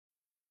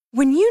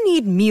When you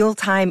need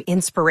mealtime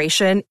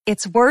inspiration,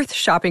 it's worth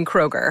shopping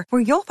Kroger,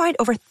 where you'll find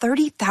over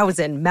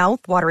 30,000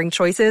 mouth-watering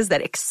choices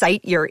that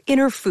excite your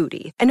inner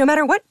foodie. And no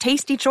matter what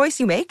tasty choice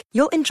you make,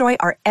 you'll enjoy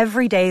our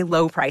everyday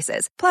low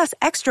prices, plus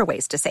extra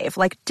ways to save,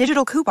 like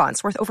digital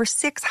coupons worth over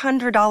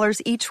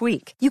 $600 each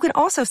week. You can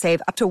also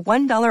save up to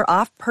 $1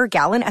 off per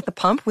gallon at the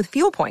pump with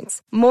fuel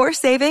points. More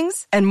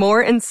savings and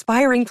more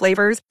inspiring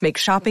flavors make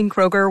shopping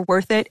Kroger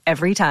worth it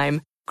every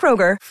time.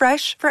 Kroger,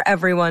 fresh for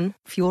everyone.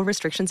 Fuel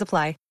restrictions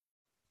apply.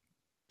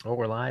 Oh,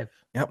 we're live.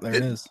 Yep, there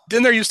it is.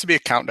 Didn't there used to be a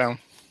countdown?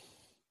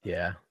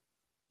 Yeah.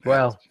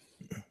 Well,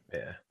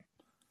 yeah.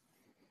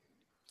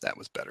 That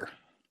was better.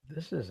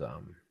 This is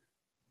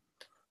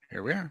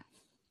Here we are.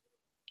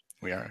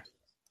 We are.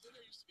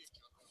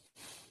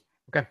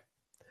 Okay.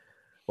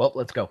 Well,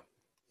 let's go.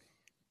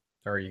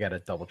 Or you got to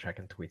double check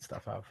and tweet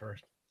stuff out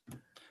first.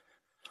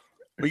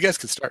 Well, you guys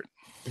could start.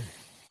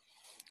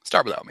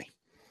 Start without me.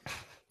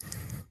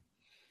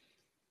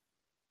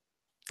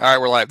 All right,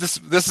 we're live. This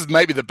is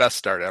maybe the best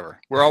start ever.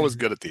 We're always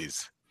good at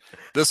these.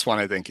 This one,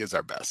 I think, is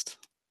our best.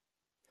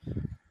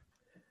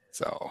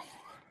 So,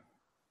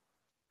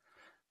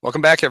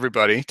 welcome back,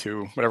 everybody,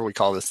 to whatever we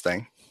call this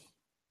thing.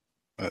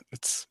 But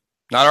it's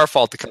not our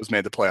fault the Cubs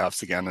made the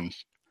playoffs again, and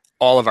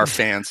all of our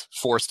fans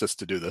forced us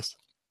to do this.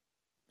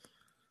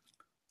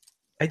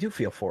 I do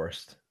feel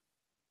forced.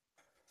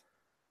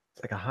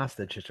 It's like a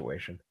hostage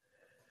situation.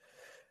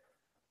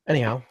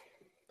 Anyhow,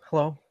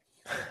 hello.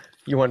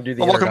 You want to do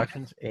the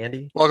introductions,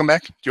 Andy? Welcome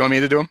back. Do you want me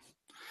to do them?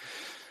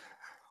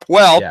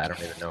 Well, yeah, I don't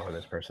even know who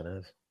this person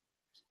is.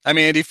 I'm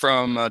Andy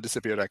from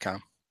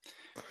Decipio.com.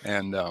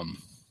 And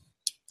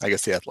I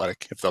guess The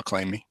Athletic, if they'll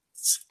claim me.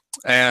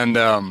 And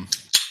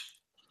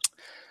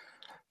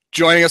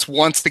joining us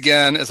once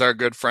again is our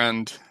good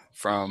friend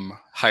from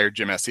Hired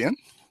Jim Essian.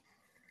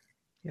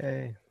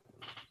 Yay.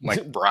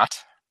 Mike Brott.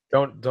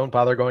 Don't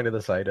bother going to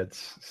the site.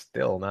 It's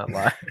still not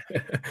live.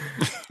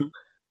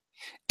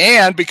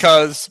 And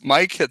because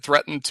Mike had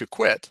threatened to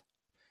quit,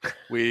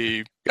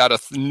 we got a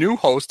new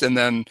host, and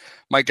then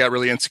Mike got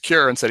really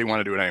insecure and said he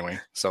wanted to do it anyway.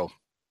 So,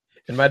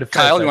 in my defense,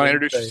 Kyle, you want to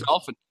introduce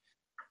yourself and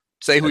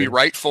say who you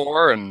write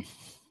for, and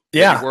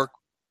Yeah, you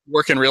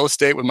work in real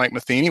estate with Mike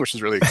Matheny, which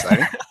is really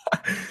exciting.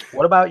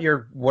 What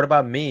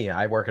about me?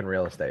 I work in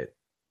real estate.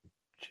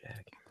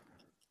 Jack.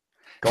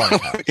 Go on,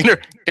 Kyle.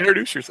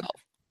 Introduce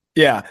yourself.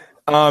 yeah.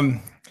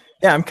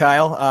 Yeah, I'm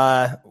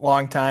Kyle.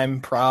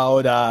 Longtime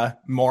proud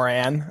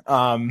Moran.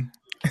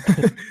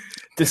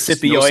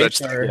 Decipioid.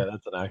 Yeah,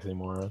 that's an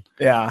oxymoron.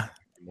 Yeah.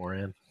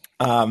 Moran.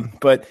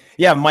 But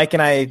yeah, Mike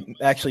and I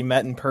actually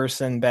met in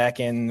person back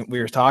in,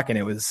 we were talking,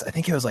 I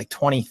think it was like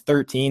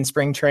 2013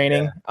 spring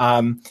training.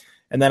 Yeah.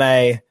 And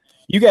then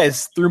you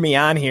guys threw me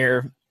on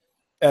here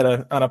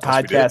on a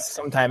podcast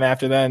sometime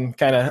after then,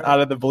 kind of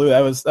out of the blue.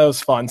 That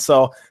was fun.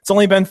 So it's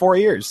only been 4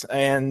 years,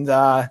 and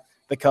the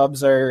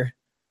Cubs are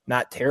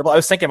not terrible. I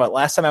was thinking about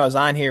last time I was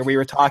on here, we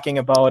were talking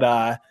about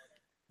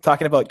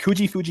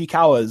Kuji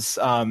Fujikawa's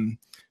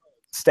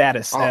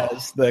status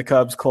as the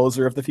Cubs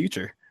closer of the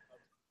future.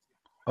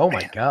 Oh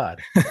my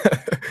God.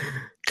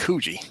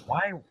 Kuji.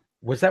 Why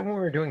was that when we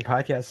were doing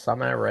podcasts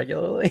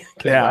semi-regularly?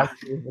 Yeah.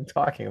 We've been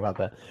talking about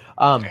that.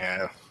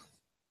 Yeah.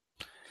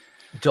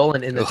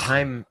 Dolan, in the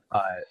time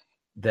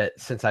that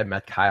since I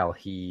met Kyle,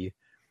 he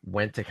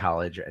went to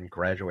college and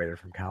graduated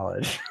from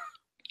college.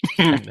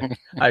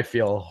 I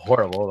feel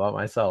horrible about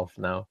myself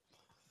now.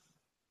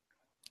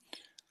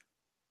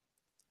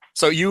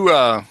 So you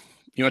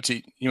went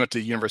to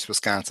University of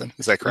Wisconsin,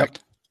 is that correct?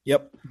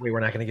 Yep.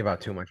 We're not going to give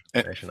out too much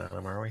information on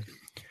them, are we?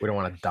 We don't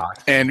want to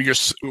dox. And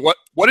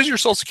what is your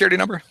social security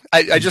number?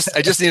 I just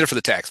need it for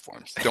the tax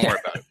forms. Don't worry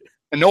about it.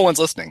 And no one's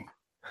listening,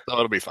 so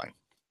it'll be fine.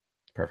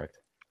 Perfect.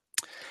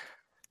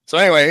 So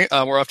anyway,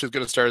 we're off to as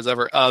good a start as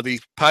ever. The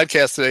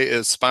podcast today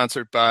is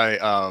sponsored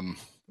by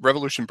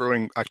Revolution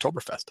Brewing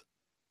Oktoberfest.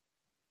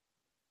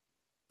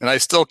 And I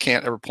still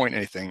can't ever point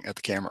anything at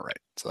the camera right.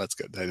 So that's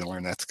good. I didn't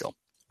learn that skill.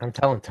 I'm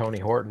telling Tony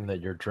Horton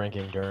that you're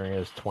drinking during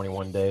his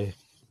 21-day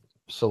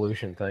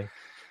solution thing.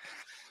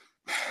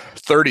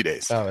 30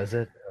 days. Oh, is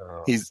it?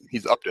 Oh.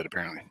 He's upped it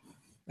apparently.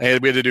 We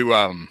had to do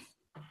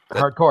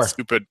hardcore.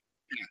 Stupid.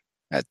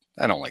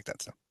 I don't like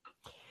that stuff.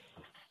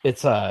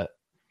 It's I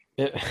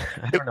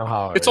don't know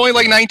how. It's only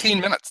like 19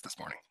 minutes this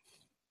morning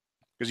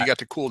because you got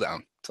to cool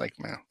down. It's like,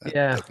 man, that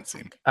doesn't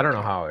seem. I don't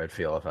know how I would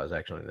feel if I was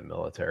actually in the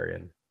military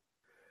and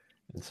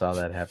saw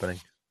that happening.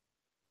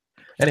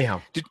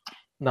 Anyhow,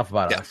 enough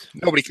about us.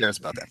 Nobody cares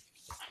about that.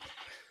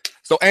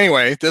 So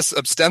anyway, this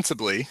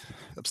ostensibly,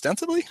 is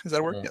that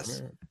a word? Mm-hmm.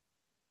 Yes.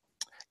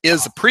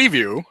 Is a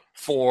preview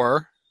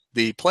for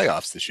the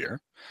playoffs this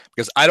year,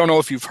 because I don't know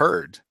if you've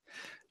heard,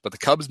 but the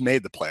Cubs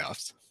made the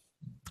playoffs.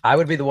 I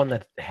would be the one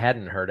that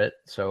hadn't heard it,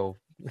 so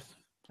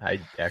I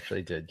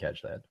actually did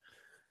catch that.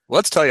 Well,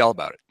 let's tell you all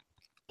about it.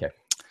 Okay.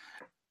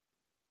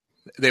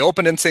 They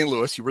opened in St.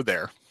 Louis. You were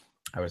there.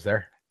 I was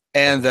there.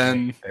 And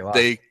then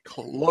they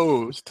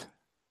closed.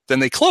 Then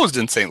they closed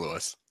in St.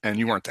 Louis, and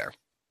you weren't there.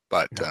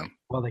 But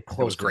well, they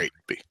closed. It was great.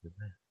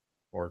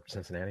 Or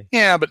Cincinnati.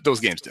 Yeah, but those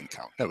games didn't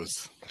count. That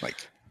was like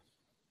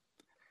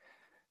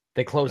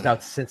They closed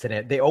out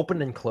Cincinnati. They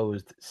opened and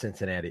closed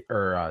Cincinnati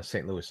or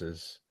St.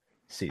 Louis's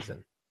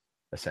season,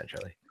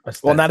 essentially.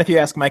 Well, not if you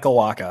ask Michael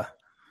Wacha.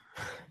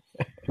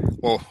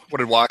 Well, what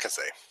did Waka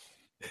say?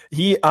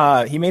 He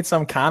made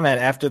some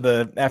comment after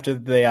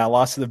they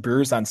lost to the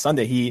Brewers on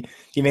Sunday. He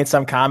made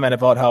some comment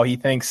about how he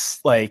thinks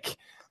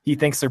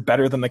they're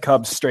better than the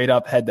Cubs straight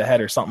up head to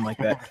head or something like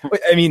that.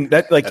 I mean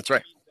That's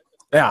right.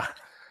 Yeah.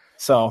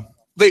 So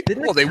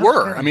they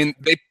were. I mean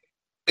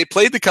they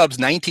played the Cubs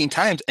 19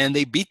 times and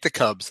they beat the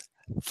Cubs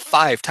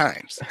 5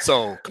 times.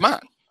 So come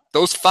on,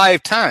 those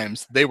 5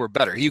 times they were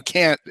better. You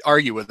can't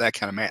argue with that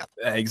kind of math.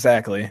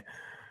 Exactly.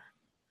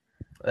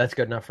 That's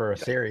good enough for a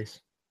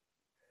series.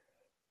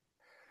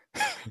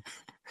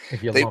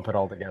 If you lump it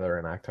all together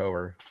in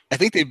October. I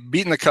think they've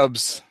beaten the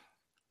Cubs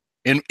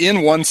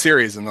in one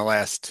series in the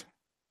last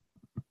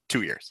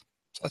 2 years.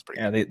 So that's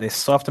pretty good. They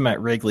swept them at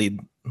Wrigley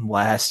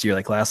last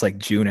year, last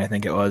June, I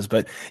think it was.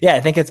 But yeah,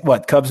 I think it's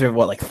Cubs are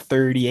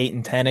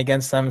 38-10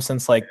 against them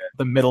since the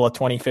middle of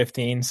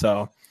 2015.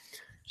 So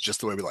it's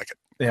just the way we like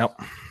it. Yep.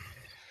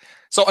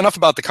 So enough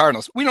about the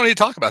Cardinals. We don't need to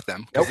talk about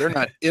them because they're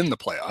not in the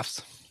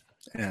playoffs.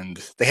 And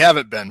they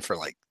haven't been for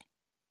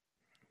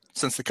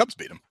since the Cubs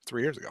beat them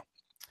 3 years ago.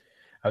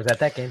 I was at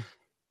that game.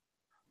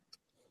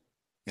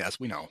 Yes,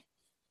 we know.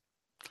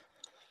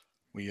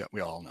 We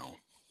all know.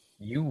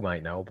 You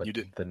might know, but you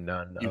didn't, the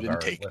none you of didn't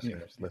our take,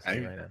 listeners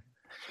listening right now.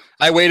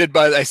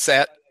 I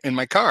sat in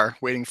my car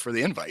waiting for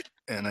the invite,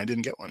 and I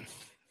didn't get one.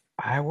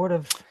 I would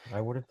have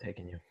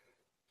taken you.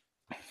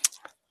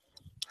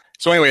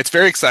 So anyway, it's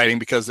very exciting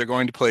because they're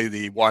going to play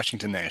the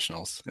Washington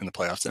Nationals in the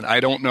playoffs, and I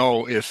don't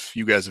know if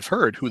you guys have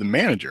heard who the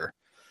manager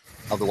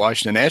of the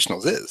Washington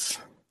Nationals is,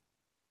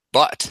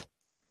 but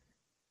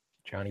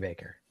Johnny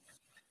Baker.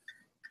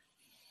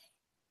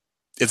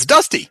 It's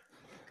Dusty.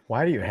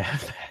 Why do you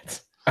have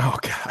that? Oh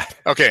God.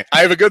 Okay, I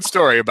have a good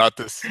story about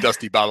this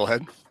Dusty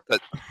bobblehead.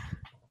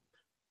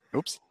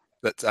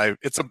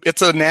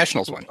 It's a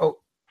Nationals one. Oh,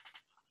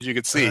 as you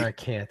can see, I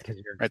can't because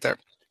your right there.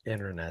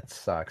 internet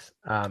sucks.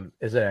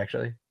 Is it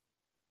actually?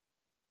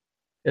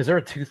 Is there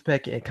a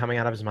toothpick coming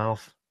out of his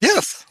mouth?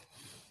 Yes.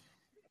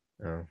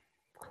 Oh, of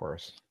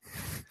course.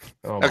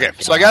 Oh okay,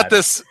 so I got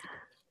this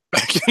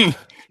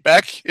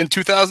back in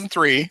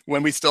 2003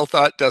 when we still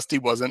thought Dusty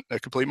wasn't a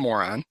complete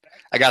moron.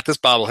 I got this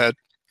bobblehead.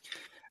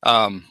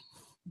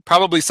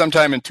 Probably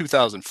sometime in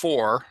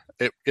 2004.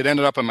 It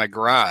ended up in my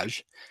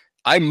garage.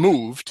 I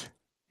moved.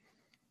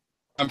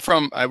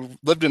 I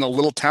lived in a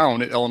little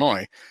town in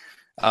Illinois.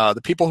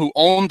 The people who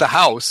owned the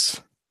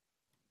house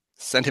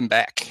sent him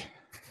back.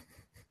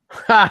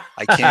 I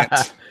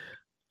can't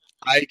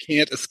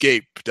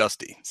escape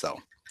Dusty. So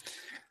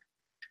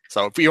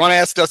if you want to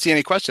ask Dusty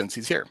any questions,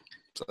 he's here.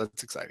 So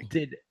that's exciting.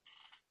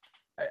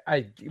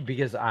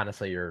 Because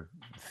honestly, your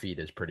feed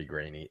is pretty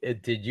grainy.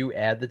 Did you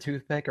add the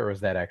toothpick, or was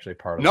that actually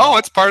part of? No,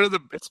 it's part of the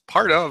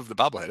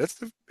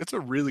bobblehead. It's a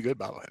really good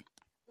bobblehead.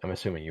 I'm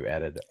assuming you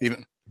added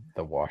even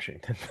the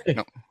Washington thing.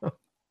 No.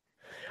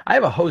 I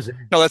have a Jose.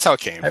 No, that's how it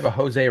came. I have a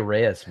Jose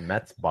Reyes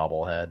Mets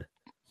bobblehead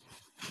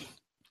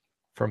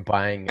from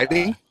buying. I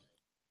think.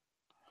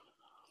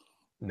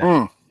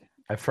 From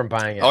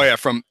buying it. Oh yeah,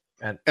 from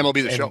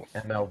MLB The Show.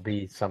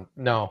 MLB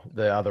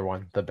the other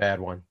one, the bad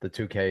one, the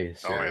 2K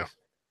series. Oh yeah.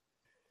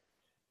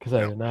 Because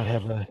I did not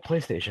have a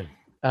PlayStation.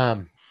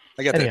 I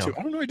got that too.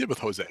 I don't know what I did with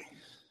Jose.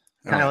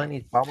 Kyle,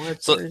 any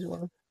bobblehead series?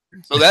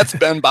 So that's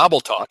been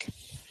Bobble Talk.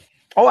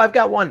 Oh, I've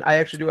got one. I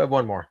actually do have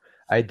one more.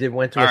 I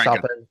went to a South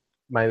Bend.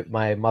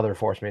 My mother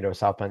forced me to a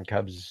South Bend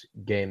Cubs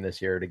game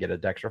this year to get a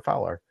Dexter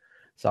Fowler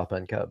South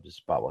Bend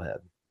Cubs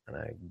bobblehead, and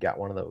I got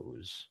one of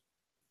those.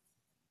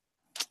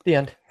 The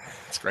end.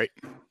 That's great.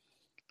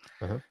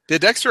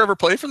 Did Dexter ever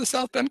play for the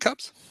South Bend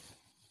Cubs?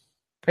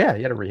 Yeah,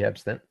 he had a rehab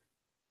stint.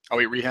 Oh,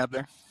 he rehabbed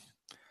there?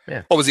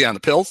 Yeah. What was he on,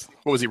 the pills?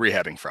 What was he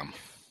rehabbing from?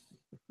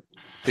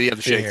 Did he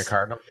have the being shakes? A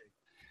Cardinal?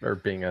 Or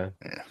being a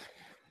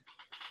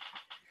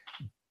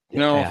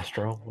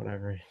Astro,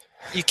 whatever.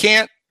 You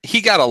can't.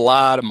 He got a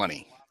lot of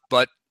money,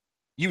 but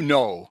you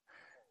know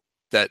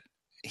that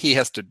he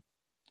has to.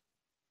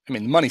 I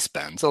mean, money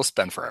spends. He'll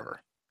spend forever,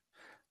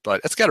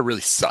 but it's got to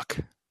really suck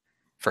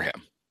for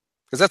him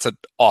because that's an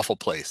awful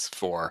place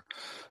for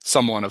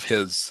someone of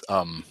his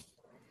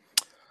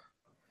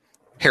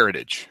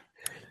heritage.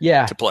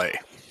 Yeah, to play.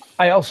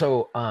 I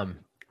also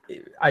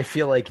I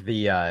feel like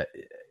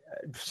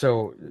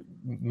so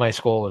my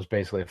school was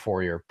basically a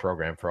 4-year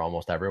program for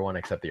almost everyone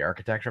except the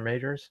architecture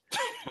majors.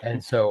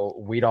 And so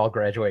we'd all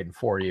graduate in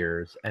 4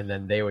 years, and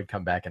then they would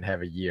come back and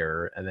have a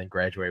year and then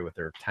graduate with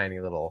their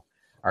tiny little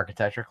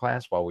architecture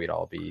class while we'd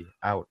all be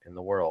out in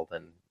the world.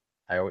 And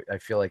I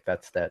feel like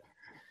that's that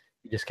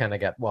he just kind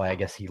of got, well, I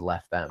guess he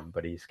left them,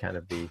 but he's kind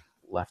of the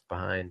left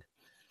behind.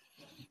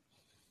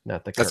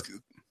 Not the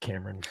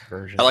Cameron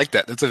version. I like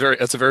that. That's a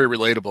very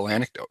relatable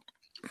anecdote.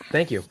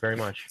 Thank you very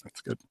much. That's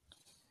good.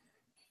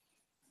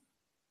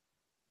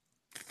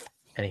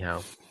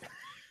 Anyhow.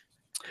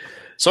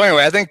 So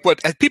anyway, I think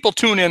what people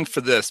tune in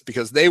for this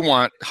because they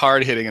want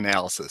hard-hitting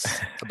analysis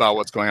about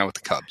what's going on with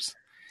the Cubs.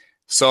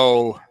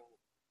 So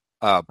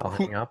I'll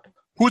hang up.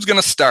 Who's going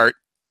to start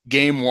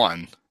game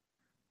 1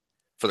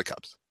 for the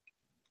Cubs?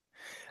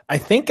 I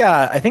think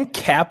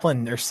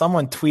Kaplan or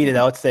someone tweeted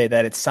out today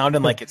that it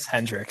sounded like it's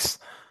Hendricks.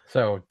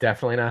 So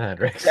definitely not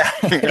Hendricks. Yeah,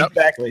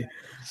 exactly.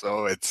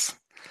 So it's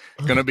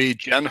going to be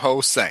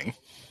Jin-Ho Seng.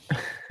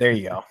 There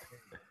you go.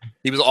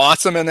 He was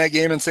awesome in that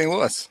game in St.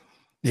 Louis.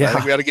 Yeah. I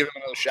think we got to give him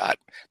another shot.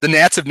 The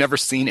Nats have never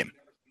seen him.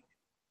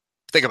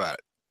 Think about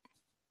it.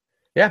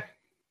 Yeah.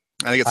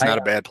 I think it's not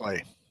a bad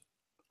play.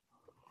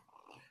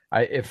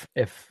 If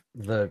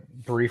the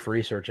brief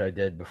research I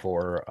did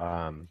before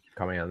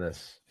coming on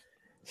this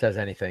says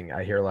anything,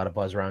 I hear a lot of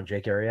buzz around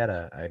Jake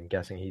Arrieta. I'm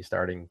guessing he's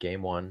starting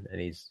game 1, and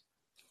he's.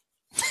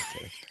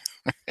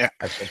 Yeah.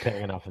 I've been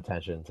paying enough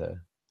attention to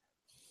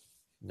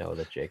know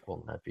that Jake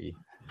will not be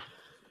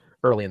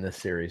early in this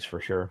series for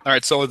sure. All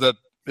right, so the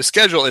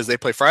schedule is they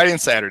play Friday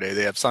and Saturday.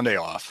 They have Sunday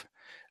off.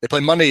 They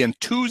play Monday and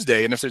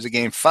Tuesday, and if there's a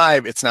game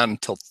 5, it's not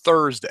until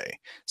Thursday.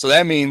 So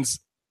that means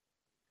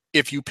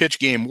if you pitch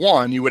game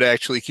 1, you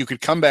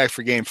could come back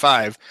for game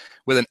 5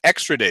 with an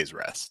extra day's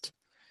rest.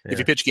 Yeah. If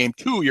you pitch game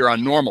 2, you're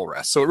on normal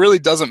rest. So it really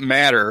doesn't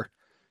matter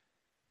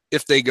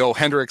if they go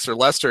Hendricks or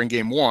Lester in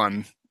game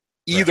 1.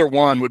 Either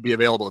one would be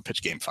available to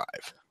pitch game 5.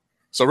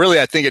 So really,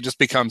 I think it just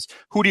becomes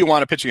who do you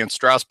want to pitch against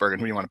Strasburg and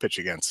who do you want to pitch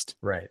against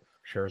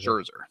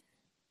Scherzer.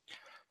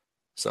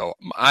 So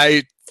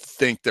I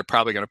think they're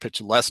probably going to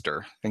pitch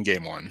Lester in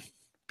game 1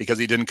 because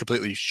he didn't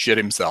completely shit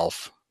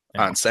himself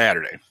on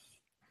Saturday.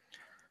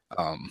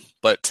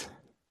 But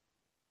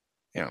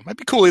it might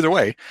be cool either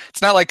way.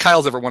 It's not like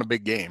Kyle's ever won a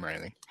big game or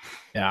anything.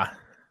 Yeah.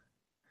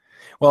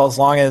 Well, as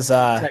long as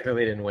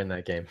technically didn't win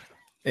that game.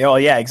 Oh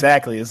yeah,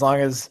 exactly. As long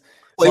as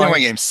he didn't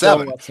win game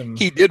 7.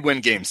 He did win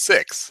game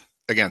 6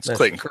 against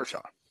Clayton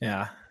Kershaw.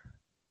 Yeah.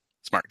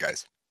 Smart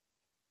guys.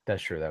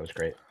 That's true. That was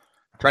great.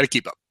 Try to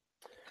keep up.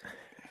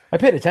 I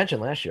paid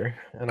attention last year,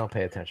 and I'll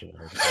pay attention.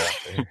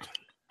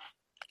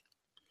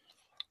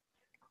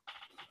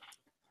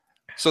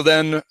 So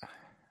then,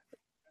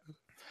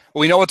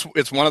 we know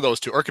it's one of those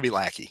two, or it could be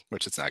Lackey,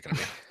 which it's not going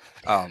to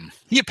be.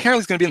 He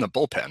apparently is going to be in the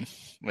bullpen,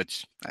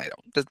 which I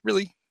don't.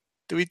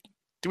 Do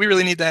we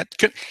really need that?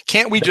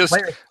 Can't we just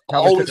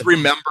always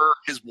remember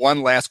his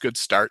one last good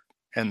start,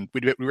 and we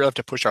really have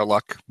to push our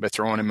luck by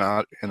throwing him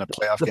out in a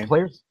playoff game? The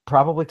players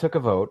probably took a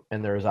vote,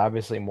 and there's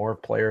obviously more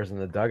players in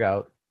the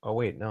dugout. Oh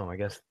wait, no, I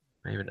guess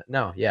maybe not.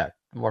 No, yeah,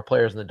 more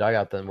players in the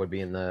dugout than would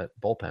be in the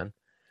bullpen.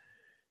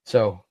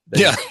 So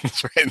yeah,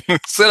 that's right.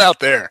 Sit out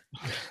there.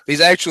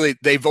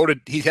 They voted.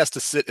 He has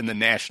to sit in the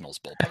Nationals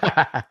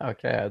bullpen.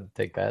 Okay, I'd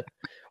take that.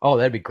 Oh,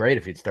 that'd be great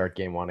if he'd start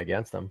game 1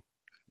 against them.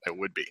 It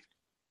would be.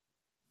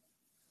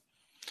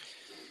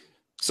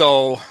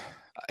 So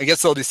I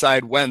guess they'll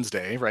decide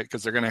Wednesday, right?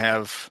 Because they're going to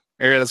have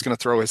Arrieta's going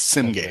to throw his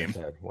sim game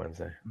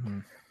Wednesday,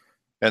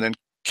 and then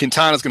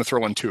Quintana's going to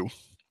throw one too.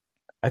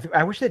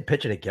 I wish they'd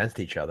pitch it against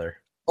each other.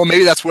 Well,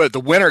 maybe that's what the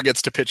winner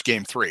gets to pitch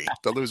game 3.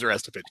 The loser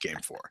has to pitch game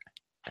 4.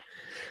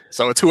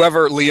 So it's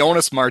whoever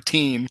Leonis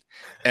Martin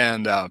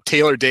and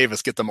Taylor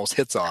Davis get the most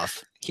hits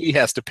off. He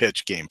has to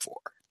pitch game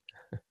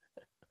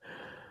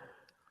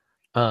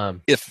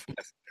 4. If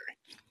necessary.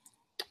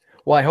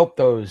 Well, I hope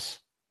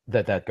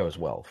that goes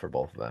well for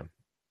both of them.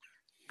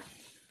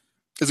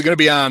 Is it going to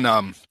be on?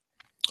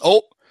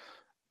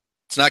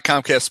 It's not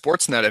Comcast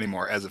Sportsnet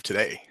anymore as of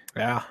today.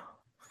 Yeah.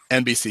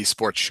 NBC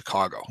Sports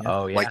Chicago.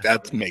 Oh, yeah. Like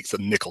that makes a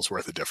nickel's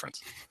worth of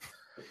difference.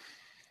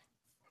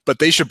 But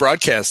they should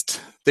broadcast.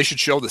 They should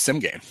show the sim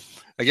game.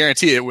 I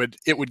guarantee it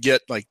would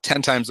get like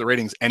 10 times the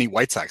ratings any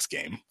White Sox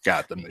game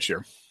got them this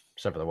year.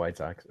 Except for the White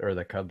Sox or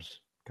the Cubs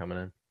coming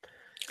in.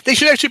 They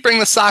should actually bring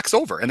the Sox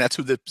over, and that's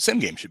who the sim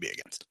game should be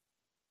against.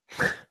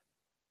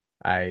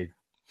 I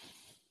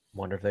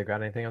wonder if they've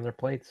got anything on their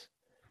plates.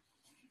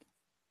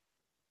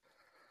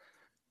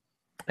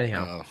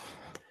 Anyhow.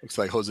 Looks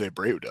like Jose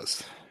Abreu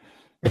does.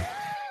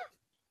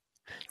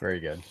 Very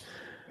good.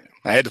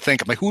 I had to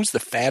think, I'm like, who's the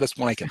fattest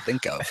one I can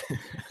think of?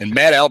 And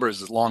Matt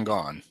Albers is long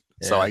gone.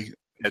 Yeah. So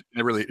it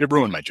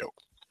ruined my joke.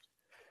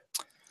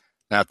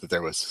 Not that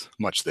there was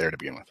much there to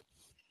begin with.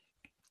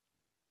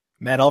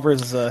 Matt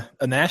Albers is a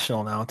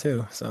national now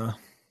too. So.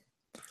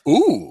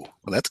 Ooh,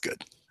 well, that's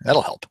good.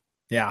 That'll help.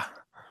 Yeah.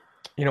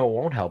 You know,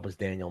 what won't help is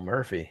Daniel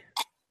Murphy.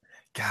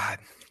 God.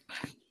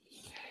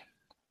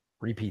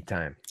 Repeat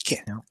time.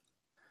 Can't.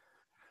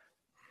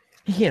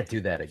 He can't do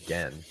that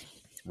again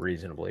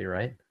reasonably,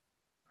 right?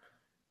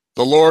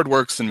 The Lord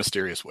works in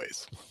mysterious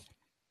ways.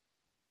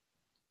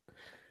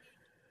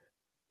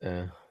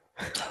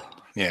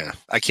 Yeah,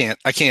 I can't.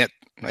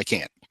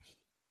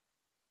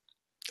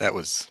 That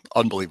was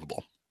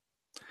unbelievable.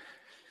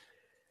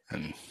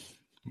 And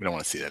we don't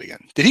want to see that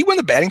again. Did he win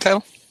the batting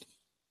title?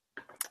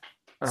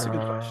 That's a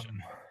good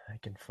question. I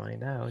can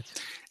find out.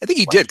 I think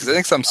he did, because I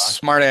think some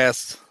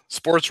smart-ass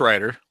sports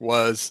writer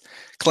was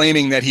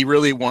claiming that he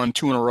really won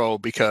 2 in a row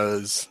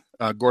because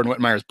Gordon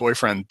Whitmire's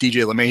boyfriend,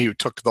 DJ LeMahieu,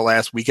 took the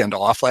last weekend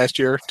off last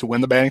year to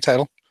win the batting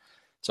title.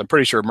 So I'm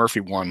pretty sure Murphy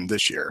won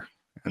this year.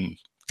 And the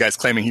guy's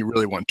claiming he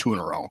really won 2 in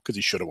a row because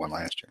he should have won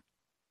last year.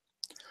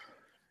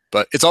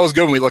 But it's always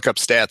good when we look up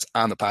stats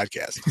on the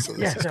podcast. So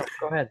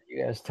go ahead.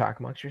 You guys talk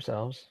amongst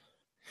yourselves.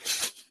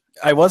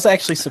 I was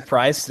actually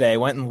surprised today. I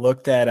went and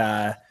looked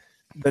at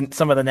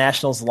some of the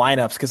Nationals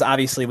lineups because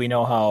obviously we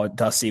know how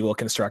Dusty will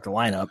construct a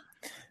lineup,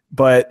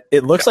 but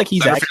it looks like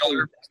he's actually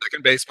fielder,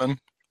 second baseman.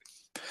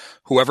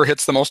 Whoever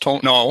hits the most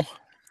home. No,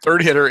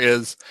 third hitter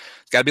is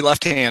got to be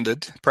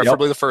left-handed,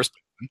 preferably the first.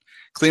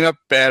 Cleanup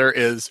batter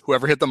is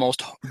whoever had the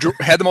most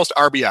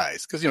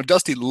RBIs because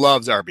Dusty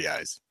loves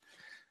RBIs.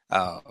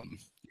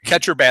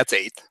 Catcher bats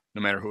eighth,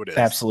 no matter who it is.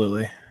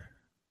 Absolutely.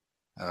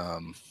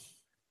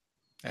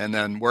 And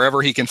then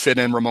wherever he can fit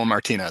in Ramon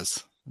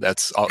Martinez,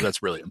 that's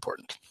really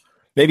important.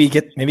 Maybe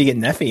get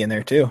Neffy in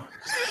there too.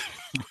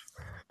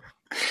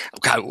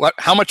 God,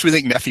 how much do we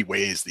think Neffy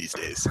weighs these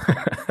days?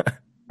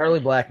 Charlie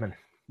Blackmon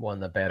won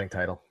the batting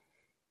title.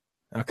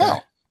 Okay. Oh.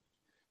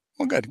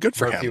 Well, good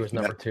for Murphy him. was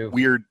number 2.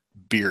 Weird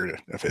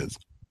beard of his.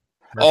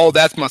 Murphy. Oh,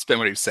 that must have been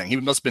what he was saying. He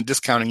must have been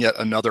discounting yet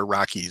another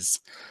Rockies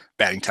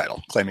batting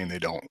title, claiming they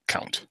don't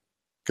count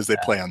because they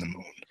play on the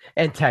moon.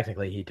 And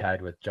technically, he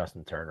tied with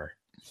Justin Turner.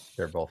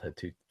 They're both at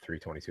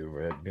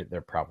 322.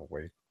 They're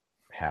probably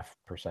half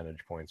percentage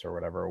points or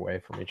whatever away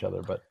from each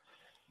other. But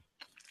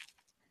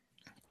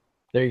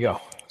there you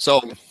go.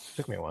 So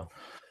took me a while.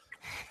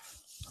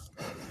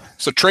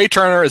 So Trey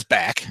Turner is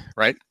back,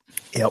 right?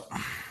 Yep.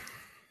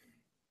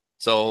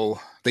 So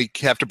they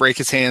have to break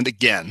his hand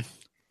again,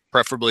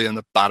 preferably in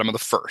the bottom of the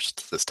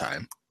first this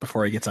time.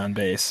 Before he gets on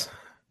base.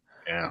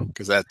 Yeah,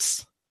 because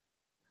it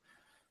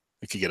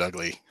could get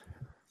ugly.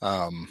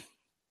 Who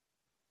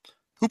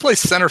plays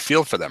center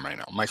field for them right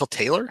now? Michael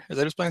Taylor? Is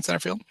that who's playing center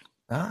field?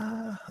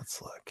 Let's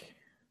look.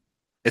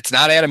 It's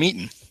not Adam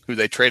Eaton, who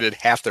they traded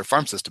half their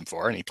farm system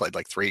for, and he played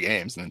like 3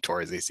 games and then tore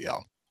his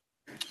ACL.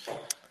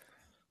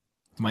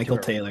 Michael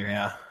Taylor,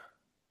 yeah.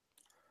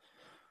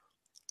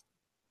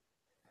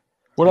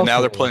 What else?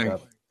 Now they're playing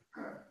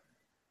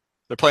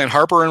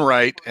Harper in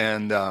right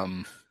and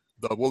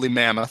the woolly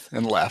mammoth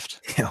in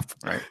left. Yep.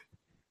 Right.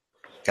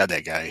 God,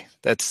 that guy.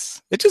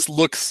 It just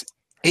looks.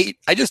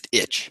 I just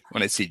itch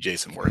when I see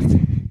Jason Worth.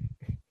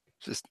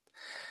 Just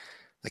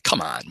like,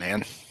 come on,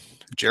 man.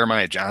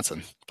 Jeremiah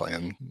Johnson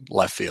playing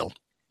left field.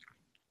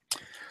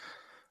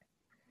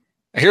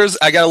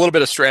 I got a little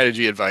bit of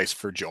strategy advice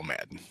for Joe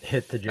Madden.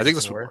 Hit the Jason I think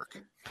this would Worth. work.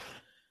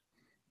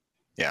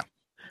 Yeah.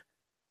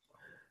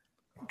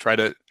 Try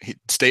to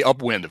stay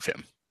upwind of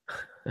him.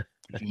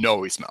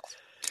 He smells.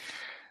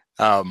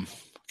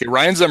 Okay,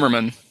 Ryan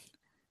Zimmerman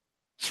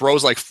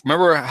throws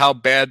remember how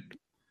bad,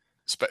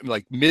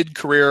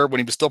 mid-career when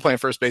he was still playing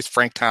first base,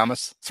 Frank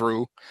Thomas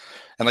threw,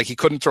 and he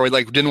couldn't throw. He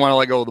didn't want to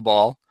let go of the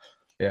ball.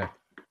 Yeah.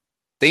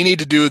 They need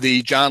to do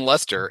the John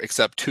Lester,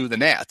 except to the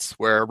Nats,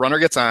 where a runner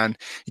gets on,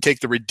 you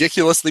take the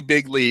ridiculously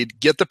big lead,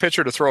 get the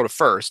pitcher to throw to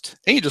first,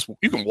 and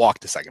you can walk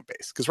to second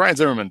base because Ryan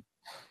Zimmerman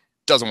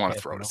doesn't want to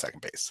throw to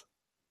second base.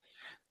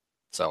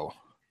 So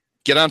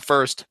get on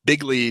first,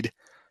 big lead,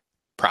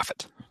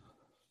 profit.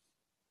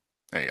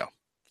 There you go.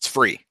 It's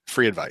free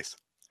advice.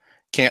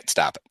 Can't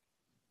stop it.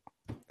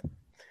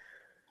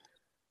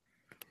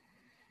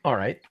 All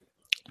right.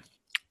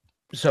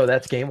 So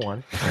that's game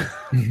 1.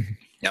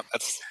 Yep,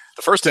 that's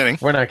the first inning.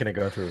 We're not going to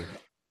go through.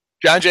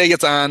 John Jay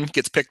gets on,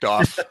 gets picked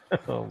off.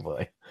 Oh,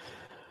 boy.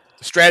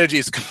 The strategy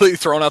is completely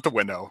thrown out the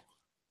window.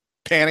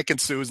 Panic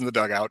ensues in the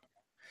dugout.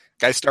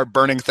 Guys start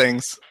burning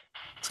things.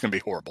 It's going to be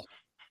horrible.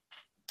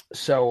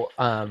 So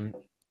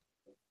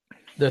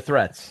the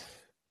threats,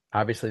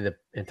 obviously the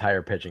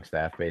entire pitching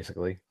staff,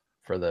 basically,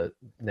 for the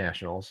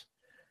Nationals.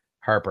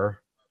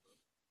 Harper,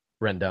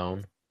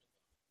 Rendon.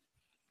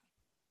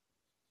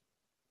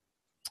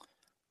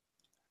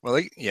 Well,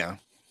 yeah.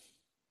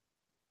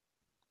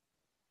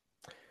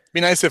 Be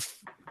nice if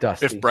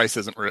Dusty. Bryce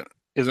isn't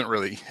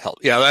really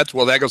helped. Yeah,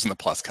 that goes in the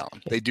plus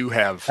column. They do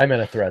have. I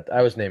meant a threat.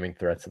 I was naming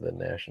threats to the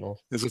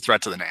Nationals. There's a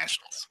threat to the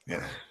Nationals.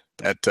 Yeah,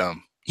 that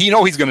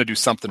he's going to do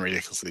something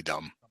ridiculously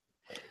dumb.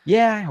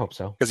 Yeah, I hope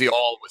so. Because he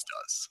always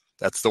does.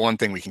 That's the one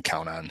thing we can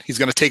count on. He's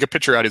going to take a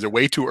pitcher out either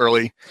way too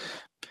early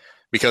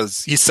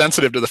because he's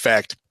sensitive to the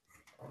fact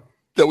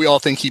that we all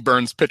think he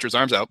burns pitchers'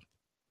 arms out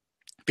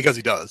because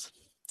he does.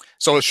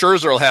 So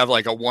Scherzer will have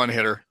a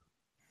one-hitter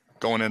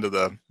going into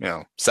the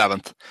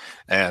 7th,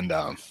 and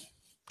got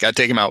to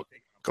take him out.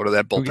 Go to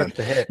that bullpen. Who gets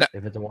the hit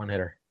if it's a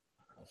one-hitter?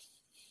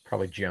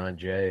 Probably John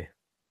Jay.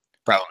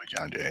 Probably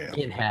John Jay.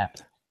 Yeah. In Happ.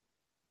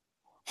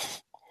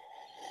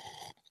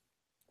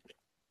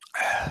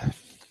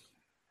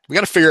 We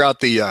got to figure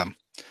out the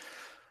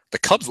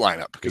Cubs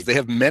lineup because they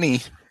have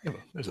many.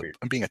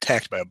 I'm being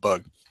attacked by a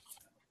bug.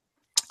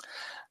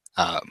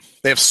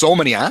 They have so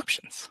many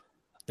options.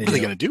 What are they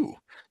going to do?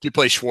 Do you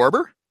play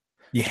Schwarber?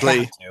 Yeah.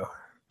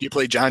 Do you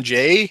play John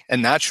Jay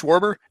and not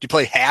Schwarber? Do you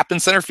play Happ in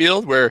center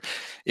field where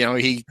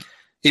he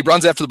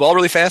runs after the ball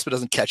really fast but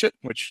doesn't catch it,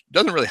 which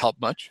doesn't really help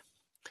much?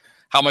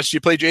 How much do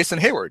you play Jason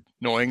Hayward,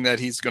 knowing that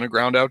he's going to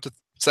ground out to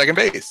second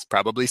base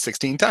probably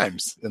 16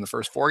 times in the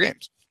first 4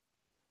 games?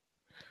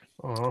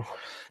 Oh.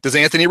 Does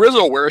Anthony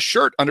Rizzo wear a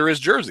shirt under his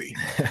jersey?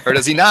 Or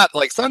does he not,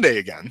 like Sunday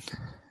again?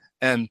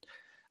 And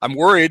I'm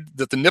worried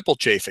that the nipple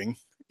chafing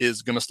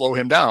is going to slow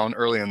him down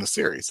early in the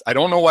series. I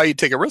don't know why you'd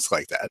take a risk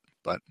like that,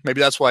 but maybe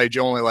that's why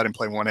Joe only let him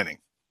play 1 inning.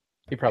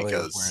 He probably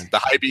was because wearing the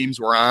high beams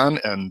were on,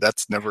 and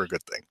that's never a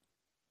good thing.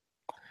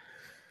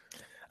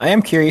 I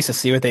am curious to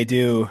see what they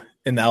do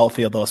in the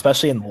outfield, though,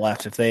 especially in the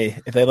left. If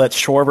they let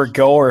Schwarber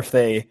go, or if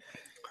they,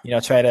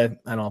 try to,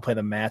 I don't know, play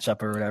the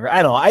matchup or whatever.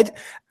 I don't know.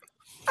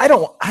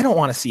 I don't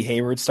want to see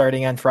Hayward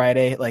starting on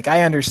Friday. Like,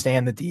 I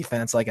understand the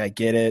defense, like I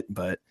get it,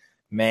 but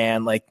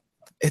man, like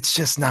it's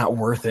just not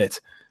worth it.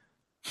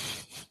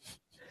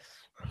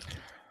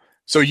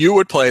 So you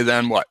would play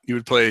then what? You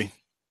would play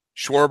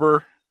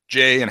Schwarber,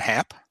 Jay, and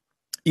Happ?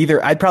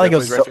 Either I'd probably go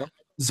right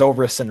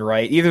Zobrist and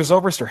Wright. Either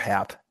Zobrist or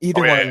Happ.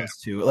 Either one of those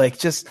two. Like,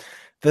 just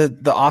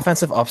the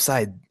offensive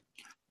upside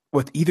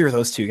with either of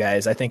those two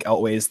guys, I think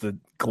outweighs the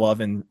glove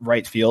in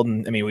right field.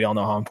 And I mean, we all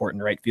know how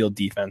important right field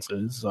defense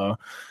is. So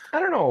I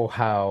don't know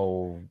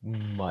how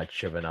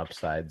much of an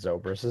upside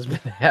Zobrist has been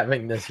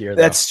having this year.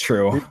 That's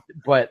true.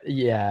 But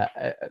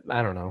yeah,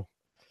 I don't know.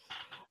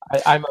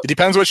 It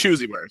depends what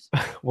shoes he wears.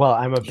 Well,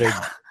 I'm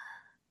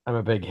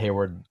a big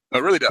Hayward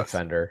really does.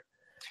 defender,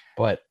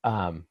 but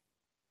I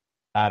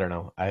don't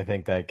know. I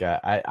think that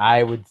guy.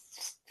 I would.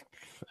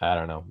 I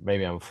don't know.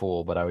 Maybe I'm a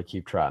fool, but I would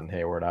keep trotting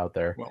Hayward out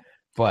there. Well,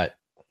 but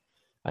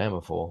I am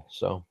a fool.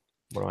 So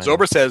what do I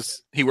Zobrist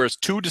says he wears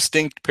two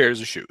distinct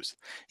pairs of shoes.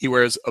 He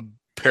wears a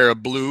pair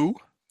of blue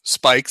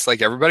spikes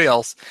like everybody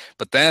else,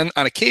 but then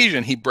on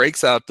occasion he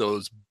breaks out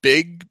those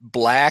big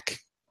black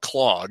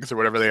clogs or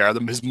whatever they are,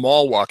 his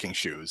mall walking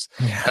shoes.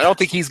 Yeah. I don't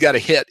think he's got a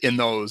hit in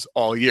those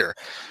all year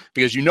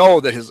because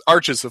that his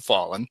arches have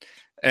fallen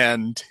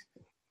and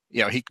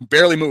he can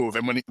barely move.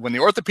 And when the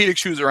orthopedic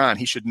shoes are on,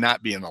 he should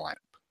not be in the lineup.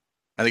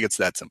 I think it's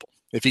that simple.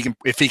 If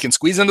he can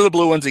squeeze into the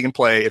blue ones, he can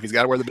play. If he's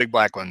got to wear the big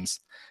black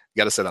ones, you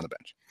got to sit on the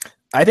bench.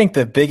 I think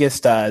the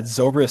biggest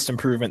Zobrist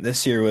improvement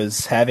this year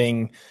was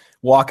having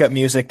walk-up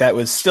music that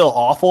was still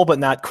awful, but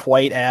not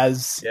quite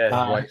as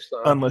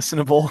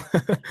unlistenable.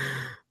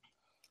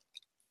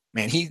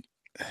 Man, he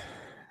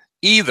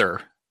needs to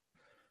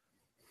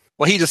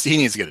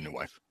get a new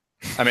wife.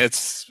 I mean,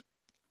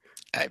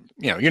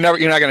 you're not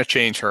going to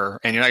change her,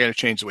 and you're not going to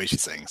change the way she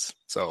sings.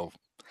 So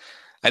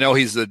I know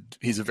he's a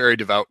very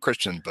devout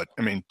Christian, but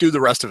I mean, do the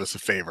rest of us a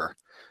favor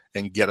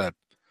and get a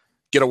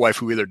wife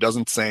who either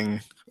doesn't sing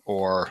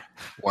or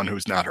one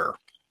who's not her.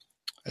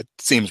 It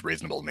seems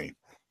reasonable to me.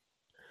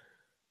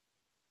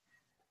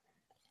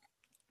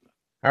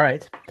 All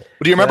right.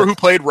 Do you remember who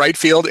played right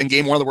field in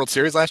Game 1 of the World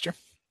Series last year?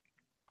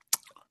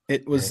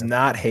 It was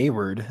not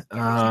Hayward.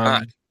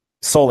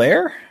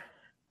 Soler?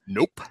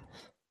 Nope.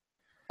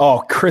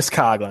 Oh, Chris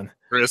Coghlan.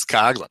 Chris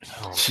Coghlan.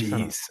 Oh,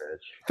 jeez.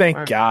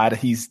 Thank God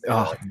he's.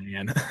 Oh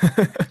man.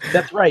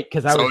 That's right,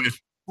 because I was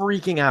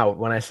freaking out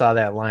when I saw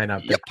that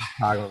lineup that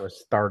Coghlan was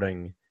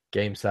starting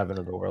Game 7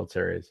 of the World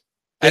Series.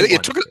 I think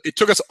it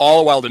took us all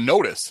a while to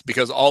notice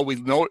because all we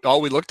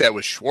looked at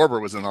was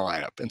Schwarber was in the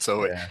lineup, and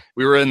so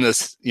we were in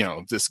this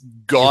this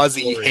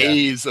gauzy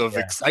haze of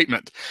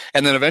excitement,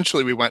 and then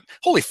eventually we went,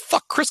 holy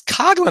fuck, Chris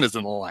Coghlan is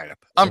in the lineup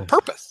on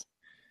purpose.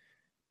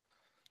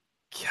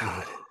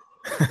 God.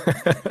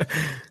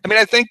 I mean,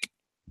 I think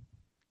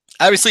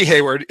obviously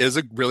Hayward is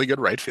a really good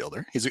right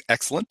fielder. He's an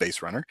excellent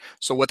base runner.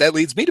 So what that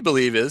leads me to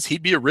believe is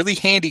he'd be a really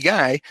handy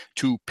guy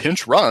to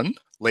pinch run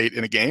late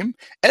in a game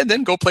and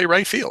then go play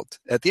right field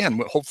at the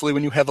end, hopefully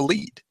when you have a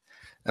lead.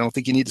 I don't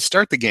think you need to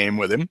start the game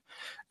with him,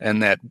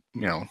 and that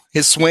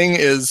his swing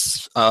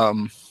is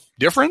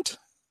different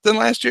than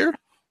last year.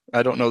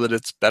 I don't know that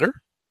it's better.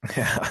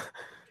 Yeah.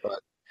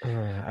 But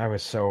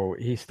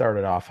he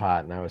started off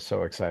hot, and I was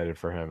so excited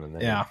for him. And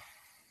then,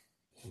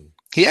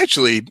 he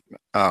actually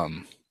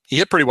he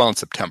hit pretty well in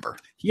September.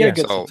 He had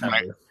a good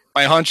September.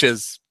 My hunch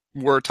is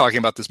we're talking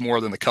about this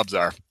more than the Cubs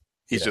are.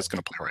 He's just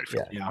going to play right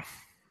field. Yeah.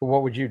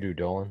 What would you do,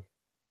 Dolan?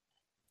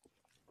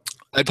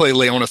 I'd play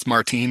Leonys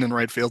Martin in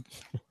right field.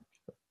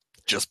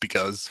 Just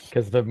because.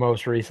 Because the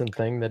most recent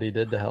thing that he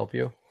did to help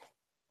you?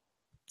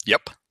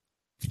 Yep.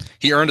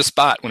 He earned a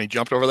spot when he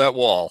jumped over that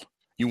wall.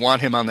 You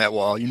want him on that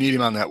wall. You need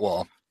him on that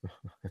wall.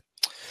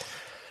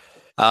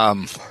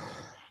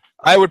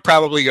 I would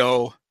probably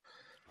go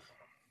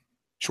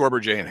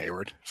Schwarber, Jay, and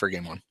Hayward for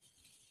Game 1.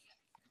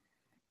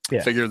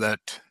 Yeah. Figure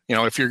that,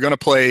 if you're going to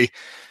play,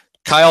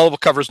 Kyle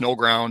covers no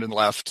ground in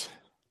left.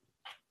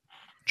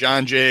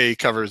 John Jay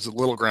covers a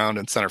little ground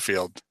in center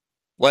field.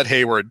 Let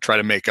Hayward try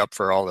to make up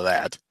for all of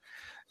that.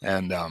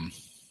 And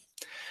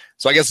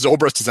so I guess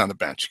Zobrist is on the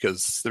bench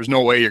because there's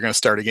no way you're going to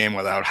start a game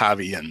without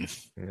Javi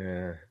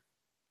and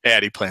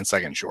Addy playing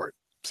second short.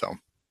 So,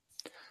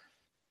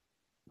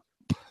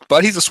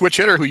 but he's a switch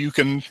hitter who you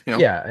can,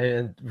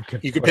 and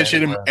you can pitch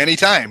him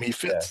anytime he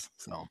fits.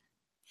 Yeah. So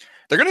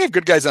they're going to have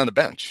good guys on the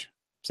bench.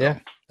 So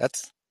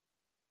that's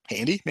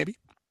handy, maybe,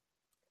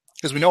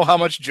 because we know how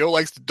much Joe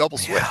likes to double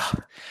switch,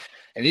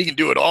 and he can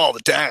do it all the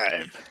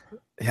time.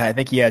 Yeah, I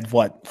think he had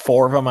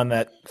 4 of them on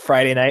that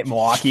Friday night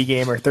Milwaukee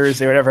game or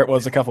Thursday, whatever it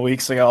was, a couple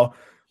weeks ago.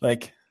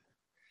 Like,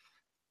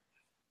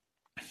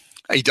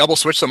 he double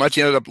switched so much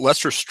he ended up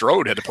Lester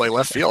Strode had to play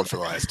left field for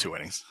the last 2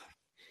 innings.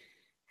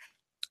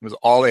 It was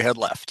all they had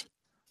left.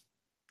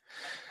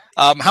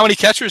 How many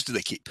catchers do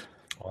they keep?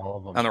 All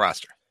of them on the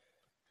roster.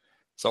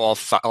 So all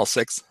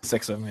 6.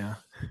 6 of them, yeah.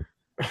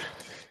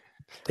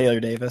 Taylor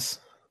Davis.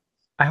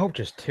 I hope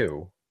just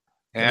 2.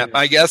 And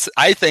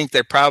I think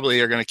they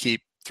probably are going to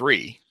keep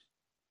 3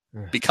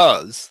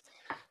 because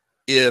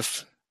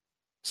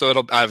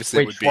it'll obviously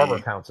Wait, would Schwarber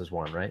be. counts as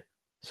 1, right?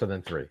 So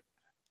then 3.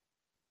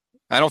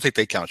 I don't think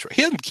they count.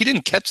 He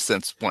didn't catch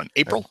since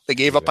April. They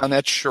gave up on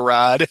that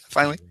charade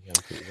finally.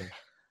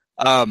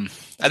 I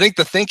think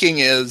the thinking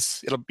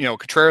is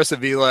Contreras,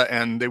 Avila,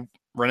 and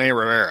Rene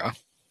Rivera,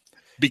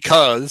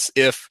 because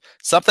if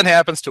something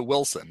happens to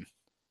Wilson,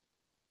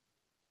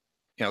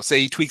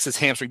 say he tweaks his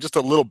hamstring just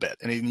a little bit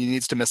and he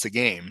needs to miss a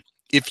game,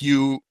 if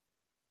you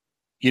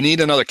need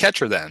another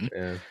catcher then.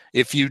 Yeah.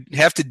 If you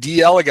have to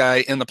DL a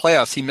guy in the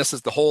playoffs, he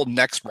misses the whole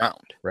next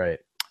round. Right.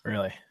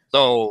 Really?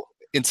 So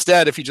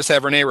instead, if you just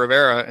have Rene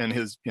Rivera and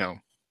his,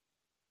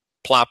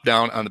 plop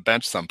down on the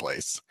bench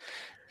someplace,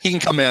 he can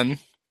come in,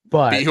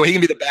 but he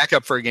can be the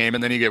backup for a game,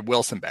 and then you get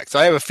Wilson back. So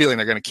I have a feeling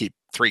they're going to keep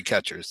 3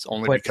 catchers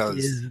because.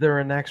 Is there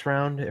a next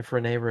round if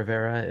Rene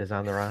Rivera is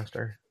on the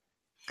roster?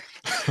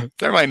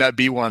 There might not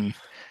be one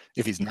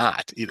if he's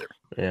not either.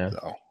 Yeah.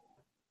 So.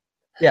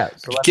 Yeah.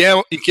 So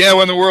you can't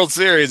win the World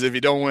Series if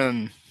you don't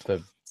win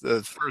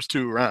the first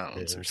 2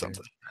 rounds or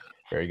something.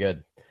 Very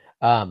good.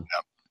 Yep.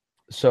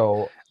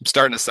 So I'm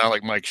starting to sound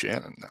like Mike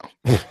Shannon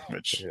now,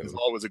 which is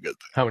always a good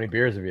thing. How many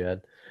beers have you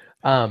had?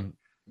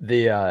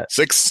 The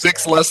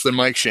 6 less than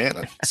Mike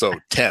Shannon, so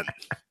 10.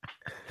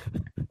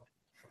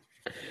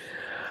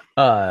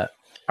 All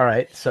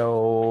right.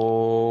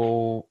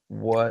 So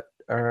what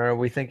are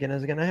we thinking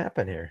is going to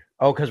happen here?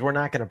 Oh, because we're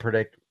not going to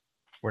predict.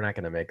 We're not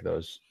going to make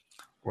those.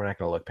 We're not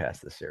going to look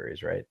past the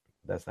series, right?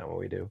 That's not what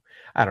we do.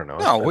 I don't know.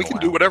 No, we can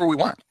do whatever we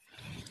want.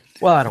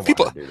 Well, I don't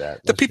want to do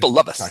that. The people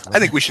love us. I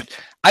think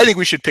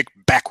we should pick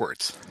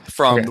backwards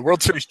from the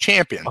World Series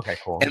champion. Okay,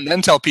 cool. And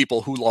then tell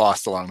people who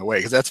lost along the way,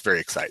 because that's very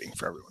exciting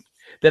for everyone.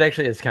 That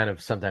actually is kind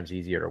of sometimes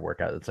easier to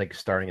work out. It's like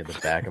starting at the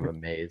back of a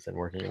maze and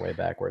working your way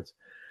backwards.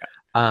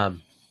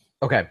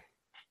 Okay.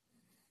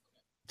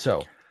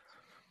 So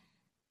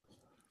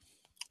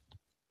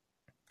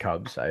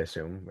Cubs, I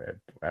assume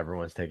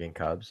everyone's taking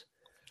Cubs.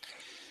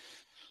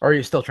 Or are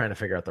you still trying to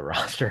figure out the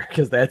roster?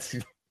 Because that's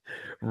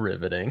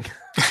riveting.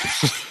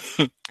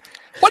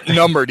 What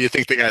number do you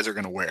think the guys are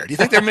going to wear? Do you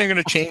think they're going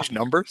to change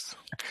numbers?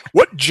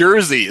 What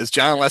jersey is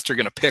John Lester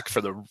going to pick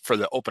for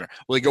the opener?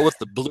 Will he go with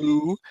the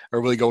blue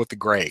or will he go with the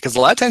gray? Because a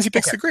lot of times he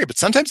picks the gray, but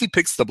sometimes he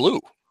picks the blue.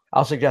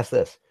 I'll suggest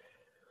this.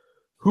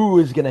 Who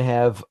is going to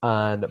have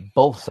on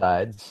both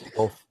sides,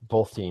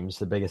 both teams,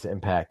 the biggest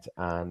impact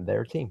on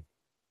their team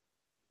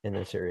in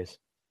this series?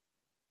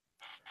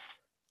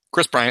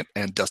 Chris Bryant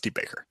and Dusty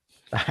Baker.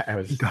 I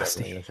was going to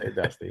say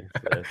Dusty.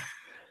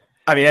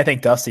 I mean, I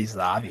think Dusty's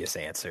the obvious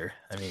answer.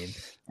 I mean,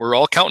 we're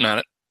all counting on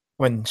it.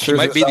 When he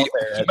might be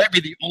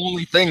the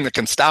only thing that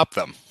can stop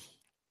them.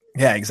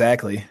 Yeah,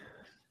 exactly.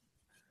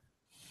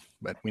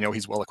 But we know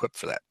he's well equipped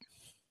for that.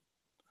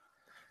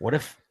 What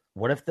if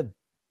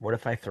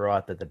I throw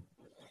out that the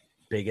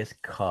biggest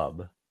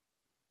Cub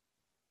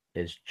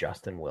is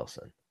Justin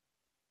Wilson?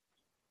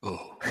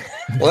 Oh,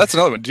 well, that's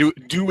another one.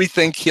 Do we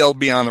think he'll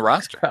be on the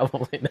roster?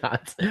 Probably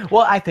not.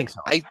 Well, I think so.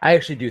 I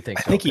actually do think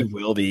so. I think he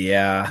will be.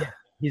 Yeah.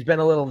 He's been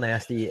a little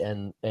nasty,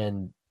 and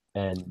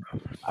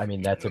I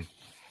mean that's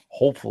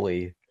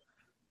hopefully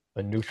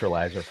a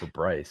neutralizer for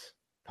Bryce.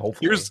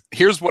 Hopefully.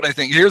 Here's what I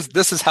think.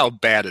 This is how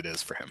bad it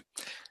is for him.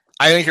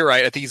 I think you're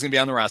right. I think he's going to be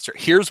on the roster.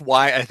 Here's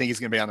why I think he's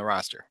going to be on the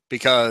roster.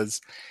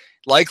 Because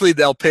likely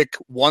they'll pick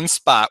one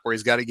spot where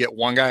he's got to get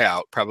one guy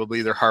out, probably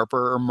either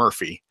Harper or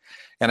Murphy.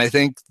 And I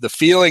think the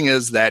feeling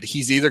is that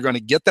he's either going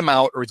to get them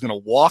out or he's going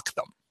to walk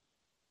them.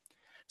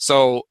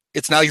 So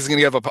it's not like he's going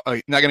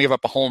to give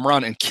up a home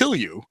run and kill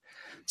you.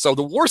 So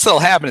the worst that'll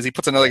happen is he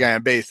puts another guy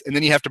on base, and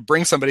then you have to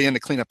bring somebody in to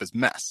clean up his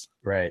mess.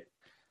 Right.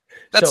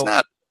 That's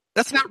not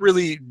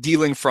really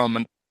dealing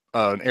from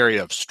an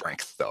area of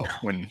strength, though,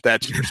 when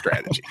that's your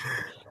strategy.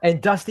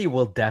 And Dusty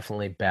will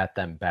definitely bat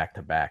them back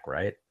to back,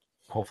 right?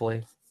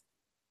 Hopefully.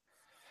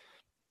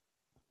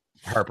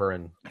 Harper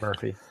and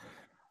Murphy.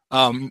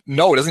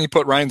 No, doesn't he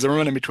put Ryan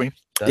Zimmerman in between?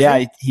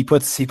 He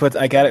puts.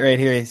 I got it right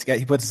here.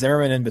 He puts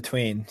Zimmerman in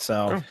between.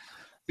 So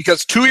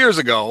because 2 years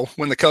ago,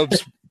 when the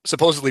Cubs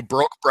supposedly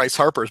broke Bryce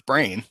Harper's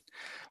brain,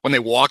 when they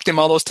walked him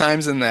all those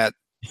times in that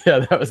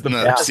was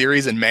the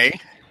series in May,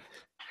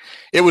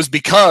 it was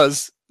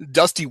because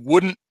Dusty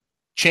wouldn't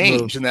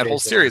change in that whole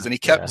series, and he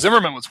kept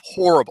Zimmerman was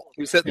horrible.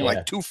 He was hitting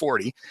like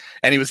 240,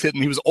 and he was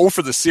 0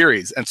 for the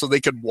series, and so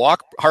they could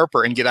walk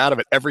Harper and get out of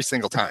it every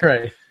single time.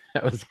 Right,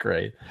 that was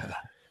great.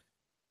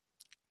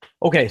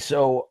 Okay,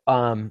 so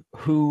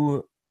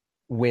who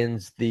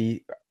wins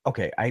the?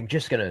 Okay, I'm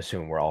just gonna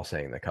assume we're all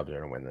saying the Cubs are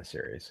gonna win this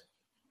series.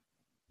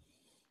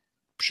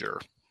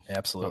 Sure,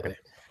 absolutely.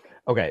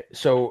 Okay,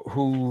 so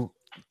who?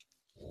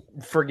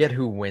 Forget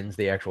who wins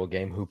the actual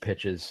game. Who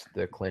pitches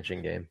the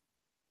clinching game?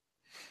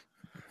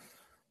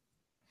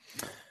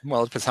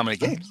 Well, it depends how many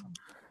games.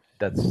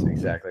 That's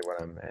exactly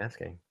what I'm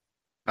asking.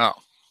 Oh,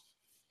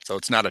 so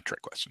it's not a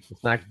trick question.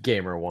 It's not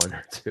gamer 1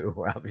 or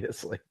 2,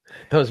 obviously.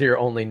 Those are your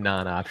only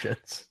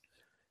non-options.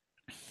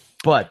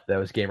 But that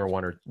was gamer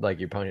one, or like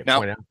you pointed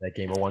Now- out, that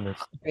game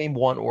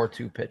one or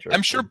two pitcher.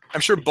 I'm sure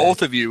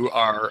both of you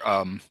are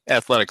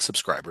athletic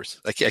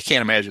subscribers. I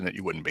can't imagine that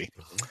you wouldn't be.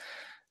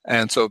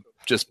 And so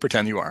just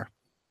pretend you are.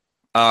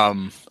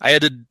 I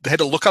had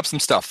to look up some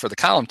stuff for the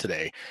column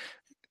today.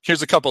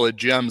 Here's a couple of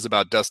gems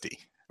about Dusty.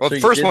 Well, So the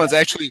you first did one is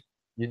that? actually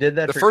You did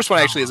that. the for first your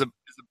one actually column,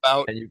 is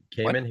about. and you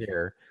came what? in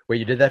here. Wait,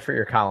 you did that for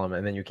your column,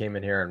 and then you came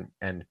in here,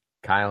 and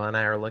Kyle and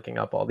I are looking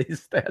up all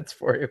these stats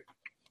for you.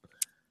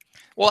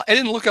 Well, I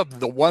didn't look up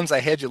the ones I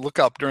had you look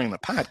up during the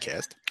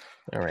podcast.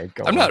 All right,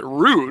 go. I'm not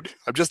rude.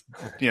 I'm just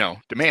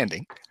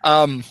demanding.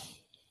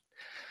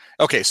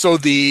 Okay, so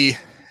the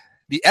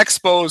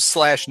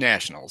Expos /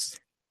 Nationals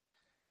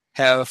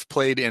have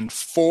played in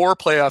 4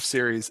 playoff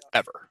series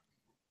ever.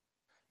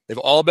 They've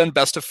all been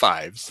best of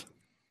 5s.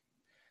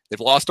 They've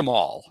lost them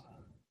all.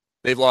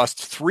 They've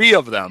lost 3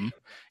 of them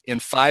in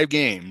 5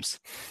 games,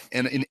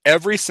 and in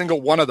every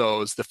single one of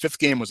those, the 5th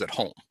game was at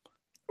home,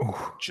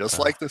 just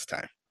like this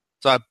time.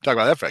 So I talk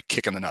about that for a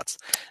kick in the nuts.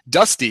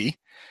 Dusty,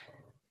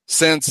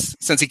 since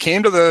he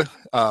came to the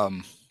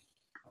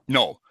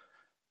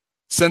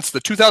since the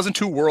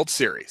 2002 World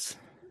Series,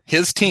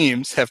 his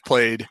teams have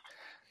played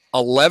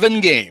 11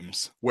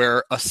 games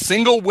where a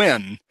single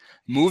win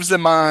moves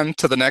them on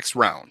to the next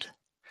round.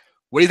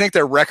 What do you think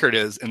their record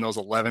is in those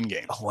 11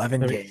 games?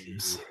 11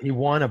 games. He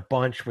won a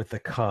bunch with the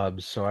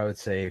Cubs, so I would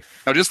say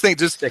Now, just think,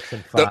 6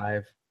 and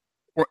 5.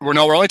 We're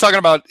only talking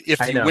about if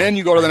I you know. win,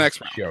 you go to the I'm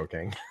next round.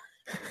 Joking.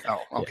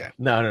 Oh, okay.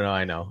 Yeah.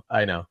 No.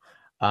 I know.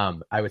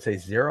 I would say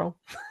 0.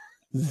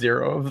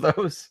 0 of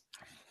those.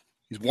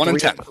 He's 1 and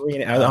 10.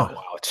 Wow,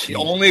 The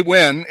only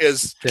win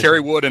is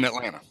Kerry Wood in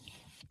Atlanta.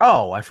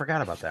 Oh, I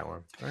forgot about that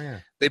one. Oh yeah.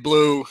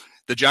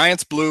 The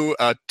Giants blew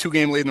a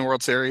 2-game lead in the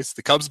World Series.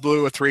 The Cubs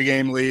blew a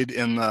 3-game lead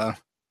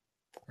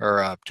or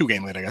a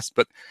 2-game lead, I guess.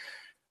 But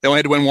they only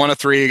had to win 1 of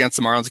 3 against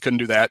the Marlins. They couldn't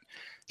do that.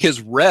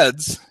 His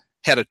Reds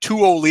had a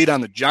 2-0 lead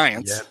on the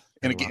Giants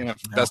in a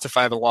best of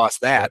 5 and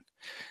lost that.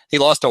 He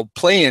lost a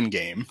play-in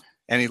game,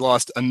 and he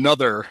lost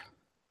another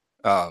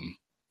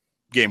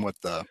game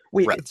with the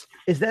Reds.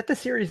 Is that the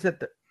series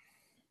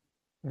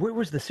where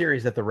was the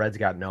series that the Reds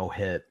got no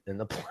hit in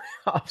the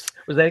playoffs?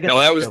 Was that against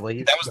that was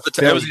Phillies? that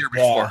was the year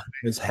before.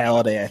 It was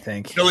Halladay, I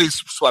think. Phillies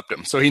swept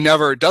him, so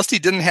Dusty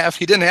didn't have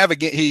a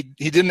game.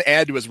 He didn't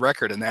add to his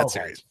record in that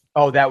series.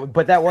 Oh, that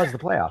was the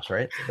playoffs,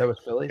 right? That was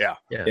Phillies. Yeah.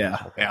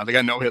 Okay. They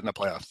got no hit in the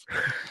playoffs.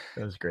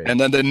 That was great. And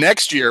then the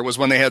next year was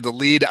when they had the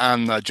lead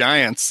on the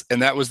Giants,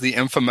 and that was the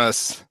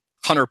infamous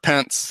Hunter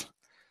Pence,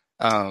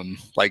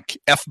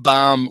 like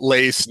F-bomb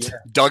laced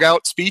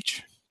dugout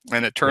speech,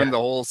 and it turned the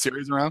whole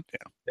series around.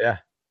 Yeah.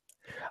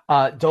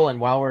 Dolan,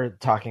 while we're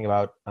talking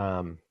about,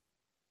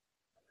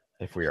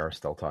 if we are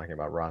still talking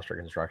about roster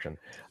construction,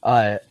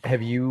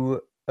 have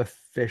you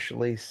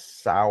officially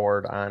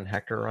soured on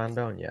Hector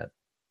Rondon yet?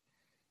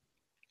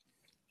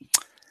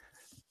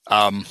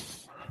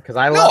 Because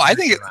I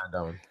think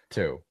Rondon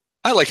too.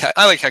 I like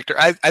Hector.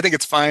 I think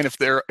it's fine if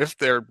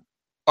they're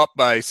up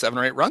by 7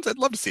 or 8 runs. I'd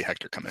love to see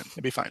Hector come in.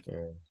 It'd be fine.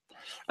 Yeah.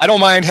 I don't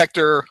mind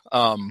Hector.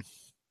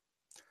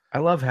 I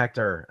love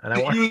Hector, and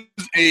I want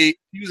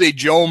use a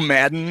Joe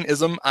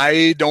Madden-ism.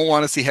 I don't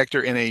want to see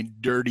Hector in a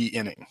dirty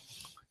inning.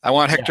 I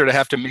want Hector to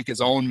have to make his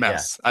own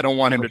mess. I don't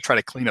want him to try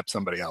to clean up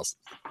somebody else.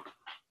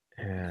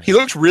 Yeah. He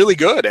looked really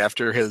good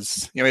after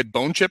his, he had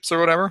bone chips or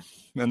whatever,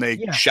 and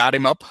they shot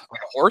him up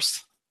like a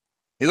horse.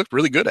 He looked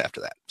really good after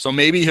that. So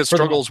maybe his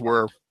struggles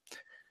were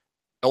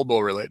elbow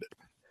related.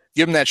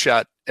 Give him that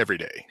shot every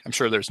day. I'm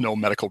sure there's no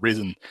medical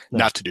reason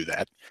not to do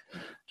that.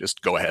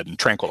 Just go ahead and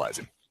tranquilize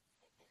him.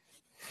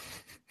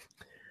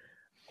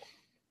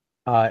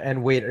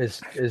 And wait,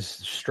 is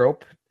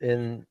Strop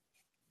in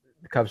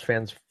Cubs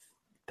fans?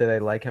 Do they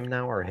like him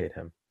now or hate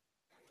him?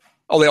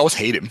 Oh, they always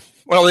hate him.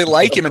 Well, they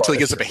like him until he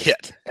gets up a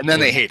hit, and then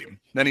they hate him.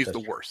 Then he's the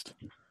worst.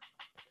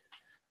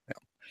 Yeah.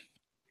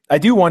 I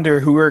do wonder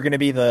who are going to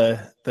be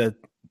the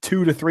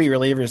 2 to 3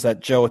 relievers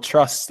that Joe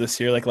trusts this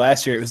year. Like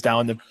last year, it was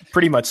down to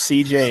pretty much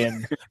CJ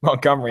and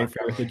Montgomery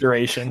for the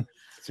duration.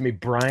 It's going to be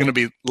Brian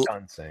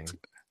Dunsing.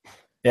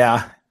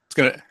 Yeah.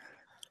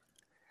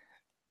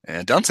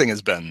 And Dunsing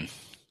has been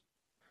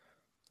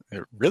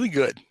really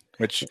good,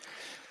 which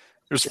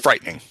is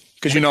frightening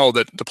because you know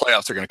that the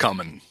playoffs are going to come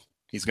and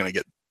he's going to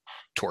get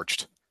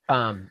torched.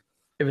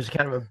 It was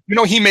kind of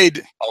a he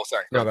made. Oh,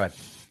 sorry. No, go ahead.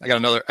 I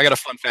got a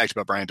fun fact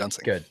about Brian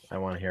Dunsing. Good, I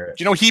want to hear it.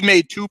 Do you know he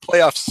made 2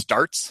 playoff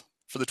starts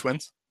for the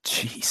Twins?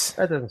 Jeez,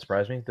 that doesn't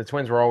surprise me. The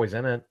Twins were always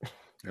in it,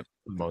 for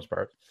the most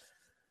part.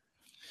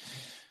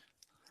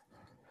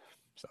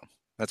 So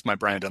that's my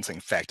Brian Dunsing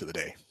fact of the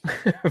day.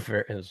 It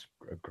was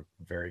a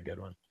very good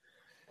one.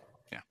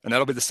 Yeah, and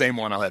that'll be the same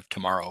one I'll have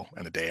tomorrow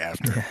and the day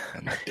after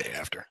and the day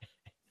after.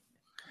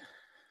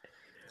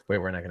 Wait,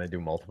 we're not going to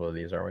do multiple of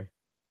these, are we?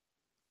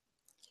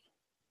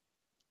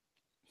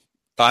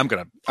 I'm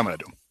gonna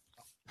do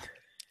them.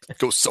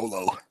 Go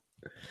solo.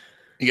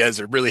 You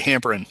guys are really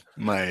hampering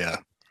my.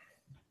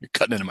 You're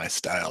cutting into my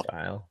style.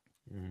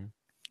 Mm-hmm.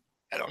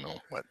 I don't know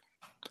what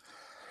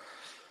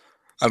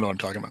I'm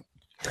talking about.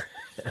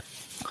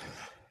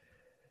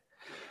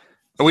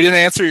 But we didn't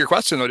answer your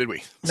question, though, did we?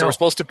 So No. we're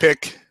supposed to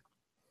pick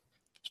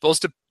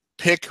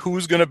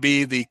who's going to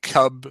be the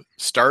Cub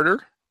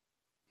starter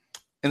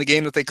in the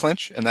game that they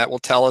clinch, and that will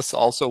tell us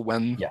also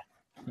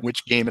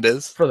which game it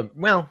is. Probably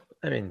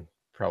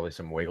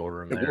some wiggle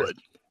room It there. would.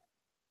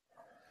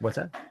 What's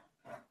that?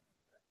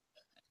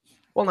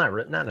 Well,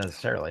 not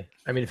necessarily.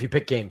 I mean, if you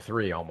pick game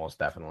 3, almost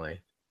definitely.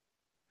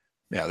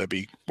 Yeah,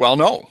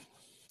 no.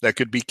 That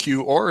could be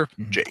Q or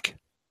Jake.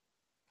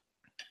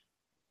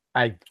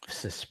 I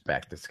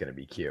suspect it's going to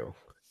be Q.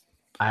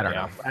 I don't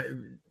Yeah. know.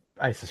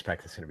 I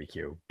suspect it's going to be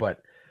Q,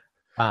 but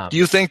Do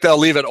you think they'll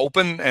leave it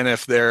open, and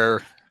if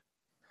they're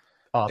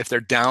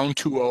down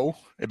 2-0,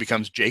 it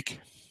becomes Jake?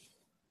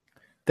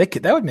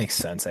 That would make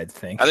sense, I'd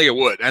think. I think it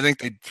would. I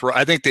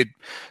think they'd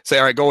say,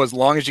 all right, go as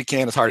long as you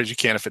can, as hard as you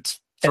can. If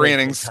it's 3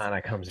 innings,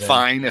 comes in.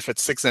 fine. If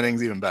it's 6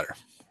 innings, even better.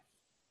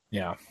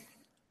 Yeah.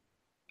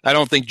 I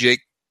don't think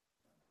Jake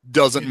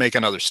doesn't make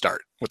another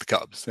start with the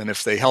Cubs. And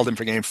if they held him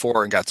for game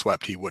 4 and got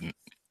swept, he wouldn't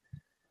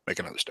make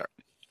another start.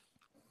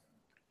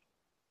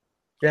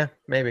 Yeah,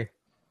 maybe.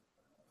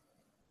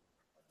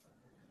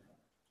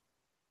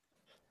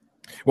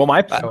 Well,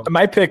 my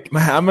pick,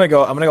 I'm gonna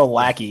go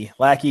Lackey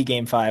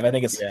game 5. I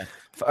think it's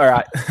all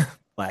right.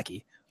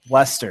 Lackey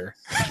Lester.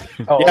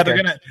 Oh, yeah,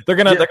 okay. they're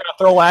gonna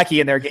throw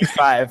Lackey in their game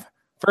 5.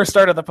 First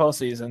start of the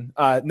postseason.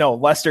 No,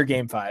 Lester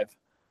game 5.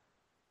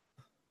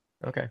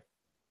 Okay.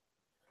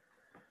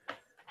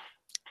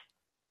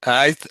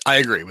 I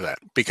agree with that,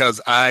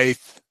 because I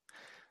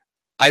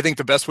think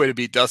the best way to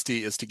beat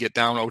Dusty is to get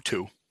down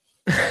 0-2.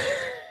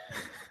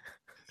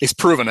 He's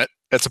proven it.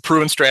 That's a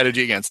proven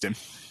strategy against him.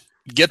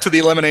 Get to the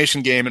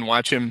elimination game and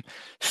watch him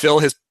fill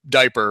his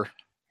diaper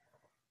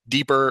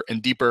deeper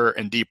and deeper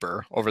and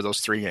deeper over those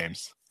 3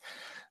 games.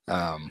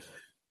 I'm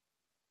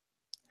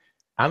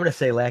going to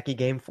say Lackey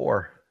game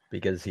 4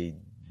 because he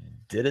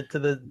did it to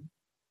the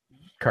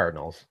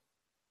Cardinals.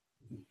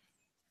 But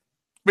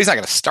he's not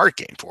going to start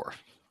game 4.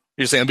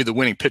 You're saying he'll be the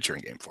winning pitcher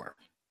in game 4.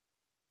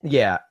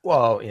 Yeah.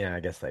 Well, yeah, I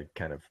guess I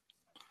kind of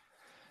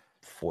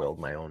foiled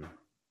my own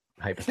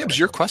hypothetical. It was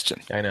your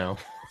question. I know.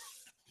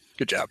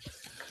 Good job.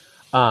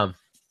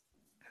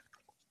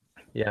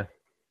 Yeah.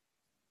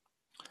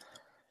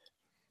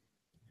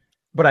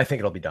 But I think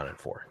it'll be done in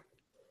 4.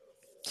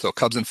 So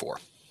Cubs in 4.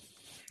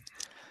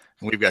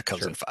 And we've got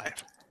Cubs in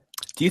 5.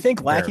 Do you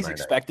think Lackey's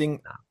Lackey's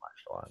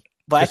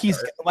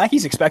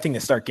expecting to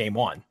start game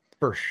 1?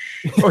 For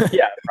sure.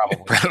 Yeah,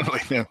 probably.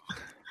 Probably, yeah.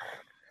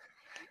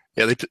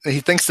 Yeah,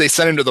 he thinks they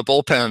sent him to the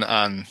bullpen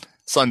on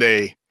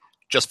Sunday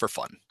just for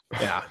fun.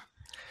 Yeah.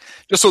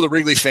 Just so the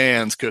Wrigley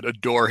fans could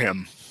adore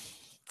him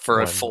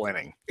for a full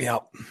inning.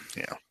 Yep.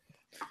 Yeah.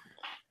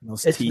 No,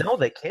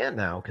 they can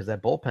now because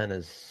that bullpen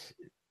is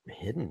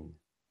hidden.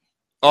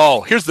 Oh,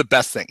 here's the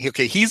best thing.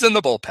 Okay, he's in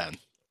the bullpen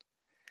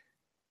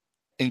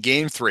in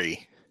game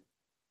 3.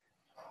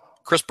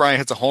 Chris Bryant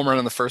hits a home run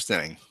in the first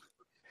inning.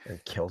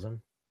 And kills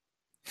him?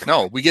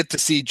 No, we get to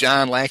see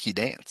John Lackey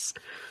dance.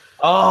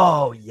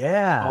 Oh,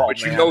 yeah.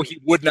 Which you know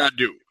he would not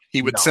do.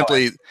 He would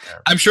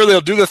I'm sure they'll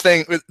do the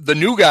thing with the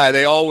new guy.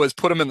 They always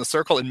put him in the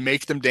circle and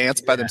make them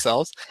dance by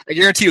themselves. I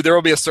guarantee you there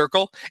will be a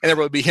circle and there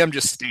will be him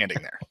just standing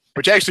there,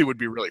 which actually would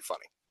be really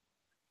funny.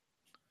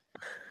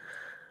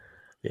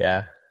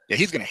 Yeah. Yeah,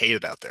 he's going to hate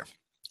it out there.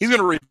 He's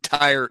going to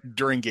retire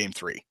during game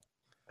 3.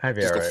 I'd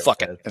be just all go right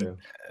fuck with it that,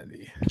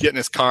 and get in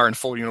his car in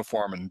full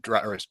uniform and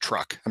drive, or his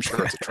truck. I'm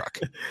sure it's a truck,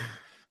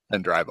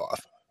 and drive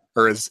off,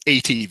 or his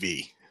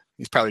ATV.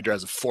 He probably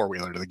drives a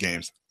 4-wheeler to the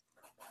games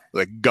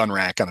with a gun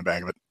rack on the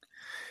back of it.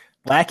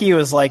 Lackey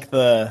was like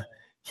the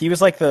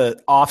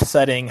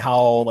offsetting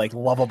how like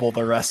lovable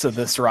the rest of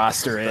this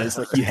roster is.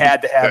 Like you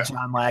had to have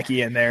John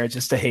Lackey in there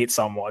just to hate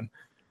someone.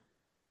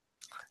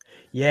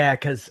 Yeah,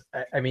 because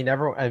I mean,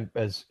 everyone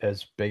as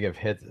big of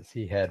hits as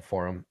he had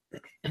for him,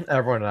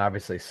 everyone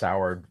obviously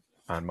soured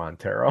on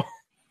Montero.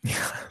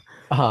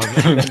 And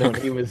then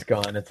when he was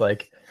gone, it's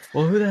like,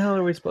 well, who the hell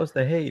are we supposed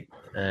to hate?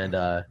 And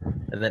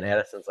then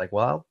Addison's like,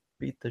 well, I'll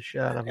beat the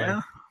shit out of my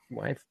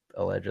wife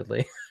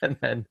allegedly, and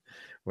then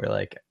we're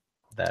like,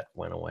 that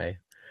went away.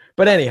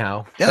 But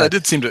anyhow, that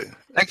did seem to.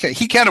 Okay,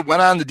 he kind of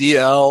went on the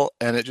DL,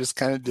 and it just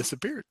kind of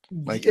disappeared.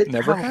 Like it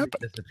never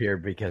happened.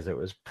 Disappeared because it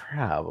was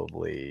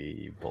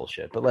probably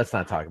bullshit. But let's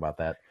not talk about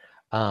that.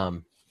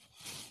 Even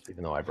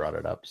though I brought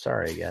it up,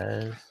 sorry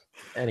guys.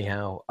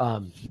 Anyhow,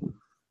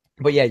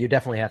 but yeah, you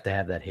definitely have to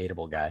have that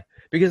hateable guy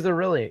because there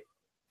really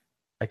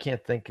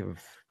isn't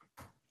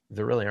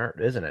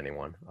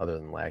anyone other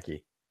than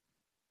Lackey.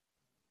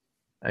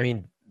 I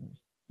mean,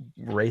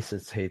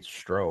 racist hates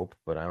Strope,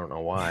 but I don't know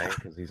why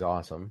because he's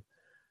awesome.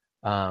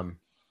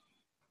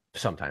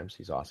 Sometimes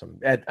he's awesome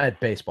at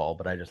baseball,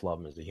 but I just love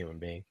him as a human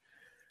being.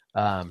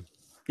 Yeah,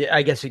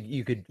 I guess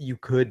you could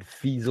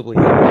feasibly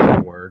use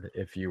the word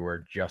if you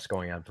were just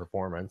going on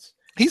performance.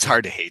 He's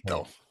hard to hate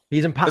though.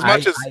 He's as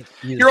much as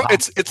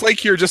it's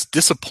like you're just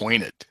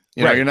disappointed.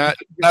 You know, you're not.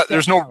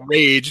 There's no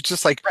rage. It's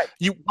just like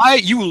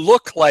you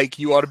look like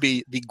you ought to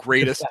be the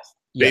greatest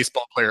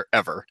baseball player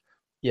ever.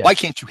 Yeah. Why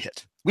can't you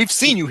hit? We've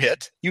seen you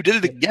hit. You did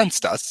it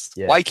against us.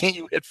 Yeah. Why can't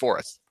you hit for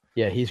us?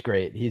 Yeah, he's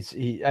great.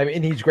 I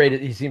mean, he's great.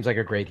 He seems like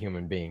a great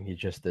human being. He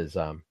just is.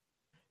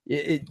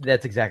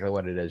 That's exactly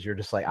what it is. You're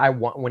just like, I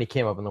want when he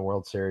came up in the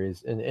World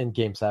Series in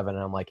Game 7,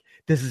 and I'm like,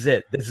 this is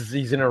it.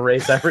 He's gonna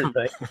erase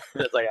everything.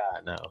 It's like,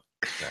 no.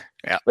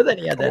 Yeah. But then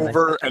he had that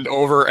over and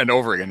over and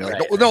over again. You're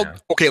like, Right, no,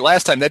 okay,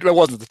 last time that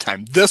wasn't the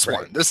time. This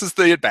Right. one, this is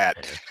the at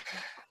bat.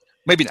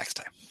 Maybe next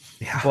time.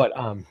 Yeah. But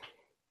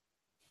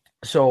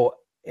so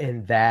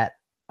in that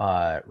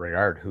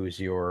regard, who's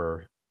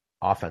your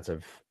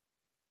offensive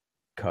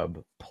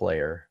Cub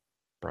player?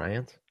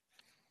 Bryant,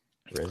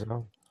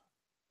 Rizzo,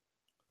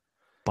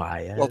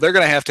 Baez? Well, they're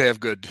going to have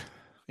good.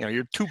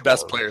 Your two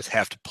best players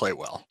have to play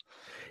well.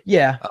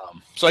 Yeah.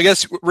 So I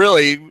guess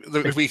really,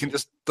 if we can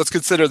let's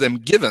consider them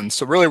given.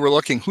 So really, we're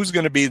looking who's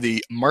going to be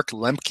the Mark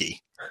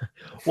Lemke.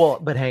 Well,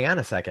 but hang on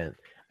a second.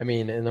 I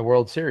mean, in the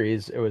World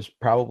Series, it was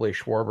probably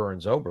Schwarber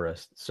and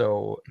Zobrist.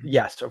 So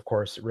yes, of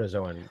course,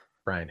 Rizzo and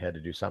Bryant had to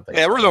do something.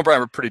 Yeah, Rizzo and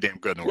Bryant were pretty damn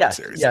good in the World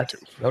Series. Yes, too.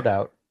 No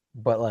doubt.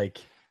 But like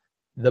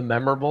the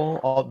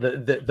memorable, all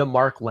the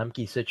Mark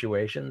Lemke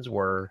situations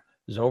were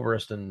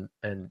Zobrist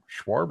and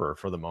Schwarber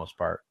for the most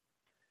part.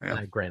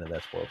 Yeah. Granted,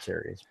 that's World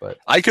Series, but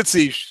I could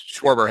see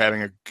Schwarber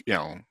having he's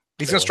going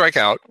to strike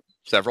out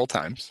several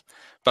times,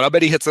 but I'll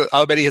bet he hits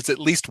at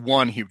least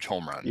one huge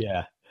home run.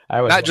 Yeah, I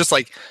was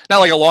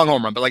not like a long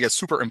home run, but like a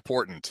super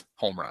important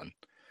home run.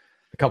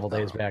 A couple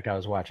days back, I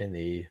was watching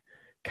the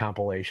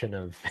compilation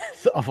of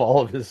all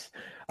of his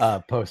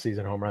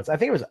postseason home runs. I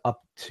think it was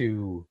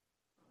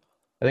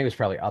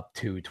probably up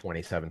to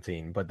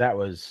 2017, but that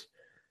was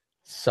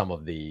some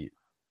of the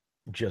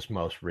just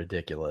most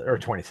ridiculous, or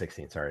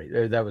 2016.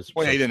 Sorry, that was.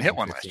 Well, he didn't hit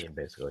one last year,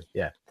 basically.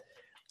 Yeah.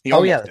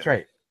 That's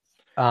right.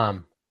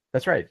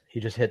 That's right. He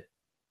just hit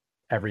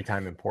every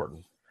time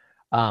important.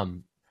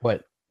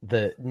 But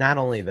not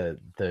only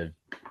the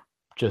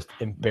just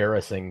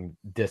embarrassing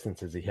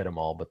distances he hit them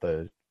all, but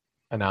the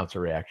announcer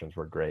reactions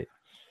were great.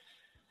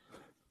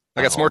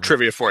 I got some more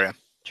trivia for you.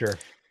 Sure.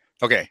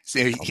 Okay,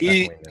 so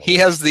he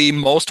has the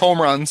most home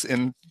runs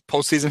in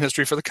postseason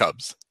history for the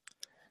Cubs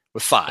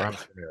with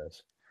 5.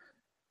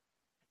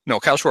 No,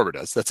 Kyle Schwarber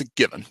does. That's a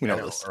given. We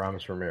know this.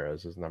 Ramos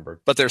Ramirez is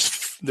numbered. But there's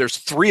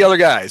 3 other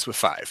guys with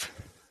 5.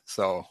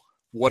 So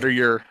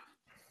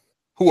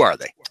who are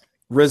they?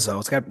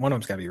 Rizzo. One of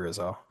them's got to be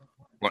Rizzo.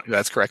 Well,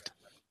 that's correct.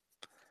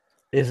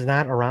 Is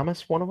not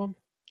Aramis one of them?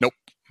 Nope.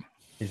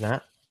 He's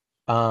not.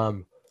 How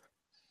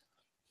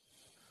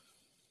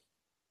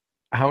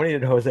many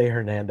did Jose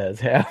Hernandez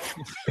have?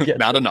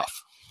 Not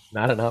enough.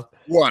 Not enough.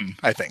 1,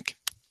 I think.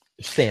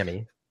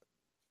 Sammy.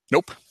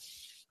 Nope.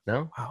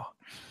 No. Wow.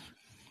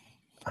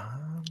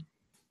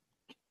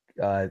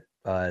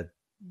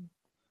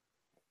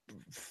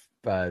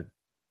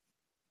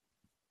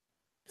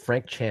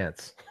 Frank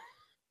Chance.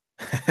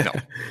 No.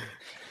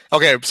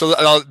 Okay, so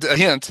a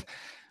hint.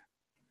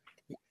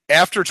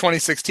 After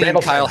 2016,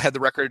 Randall Kyle Penn.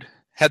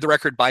 had the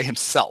record by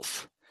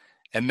himself,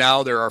 and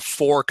now there are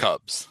 4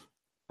 Cubs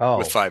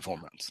with 5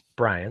 home runs.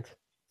 Bryant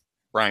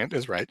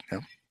is right. Yeah.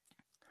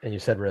 And you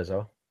said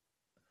Rizzo.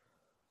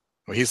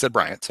 Well, he said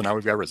Bryant, so now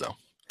we've got Rizzo.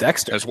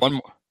 Dexter. There's one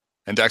more,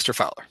 and Dexter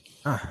Fowler.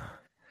 Huh.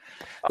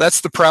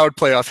 That's the proud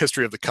playoff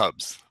history of the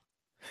Cubs.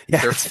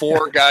 Yeah. Their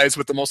 4 guys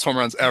with the most home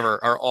runs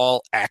ever are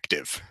all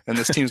active, and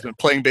this team's been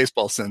playing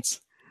baseball since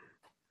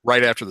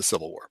right after the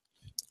Civil War.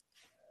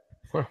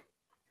 Huh.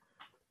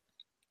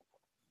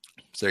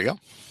 So there you go.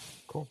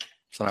 Cool.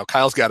 So now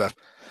Kyle's got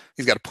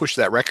to push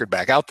that record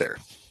back out there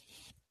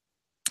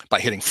by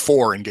hitting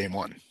 4 in Game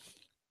 1,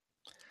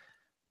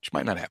 which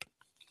might not happen.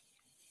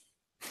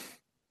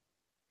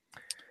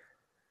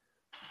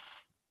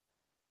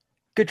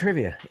 Good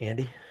trivia,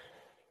 Andy.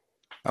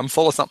 I'm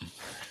full of something.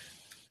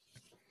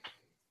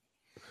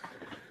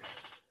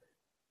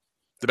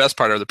 The best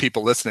part are the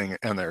people listening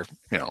and they're,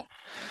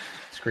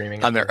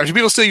 Screaming. on their. Do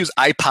people still use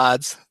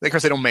iPods? Of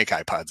course, they don't make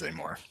iPods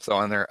anymore. So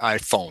on their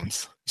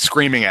iPhones,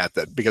 screaming at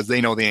that because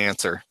they know the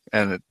answer,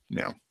 and it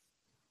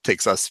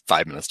takes us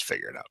 5 minutes to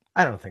figure it out.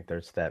 I don't think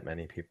there's that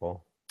many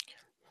people.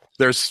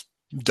 There's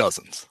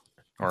dozens,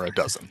 or a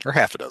dozen, or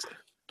half a dozen.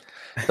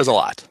 There's a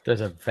lot.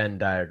 There's a Venn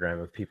diagram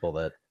of people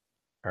that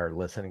are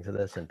listening to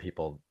this and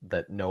people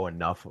that know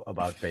enough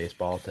about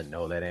baseball to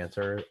know that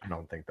answer. I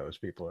don't think those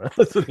people are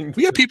listening.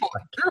 We have people.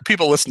 There are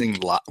people listening.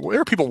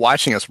 There are people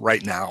watching us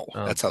right now.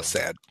 Oh, That's how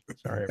sad.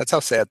 Sorry. That's how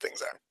sad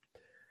things are.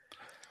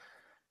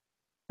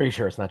 Are you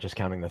sure it's not just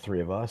counting the 3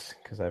 of us?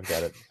 Because I've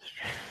got it.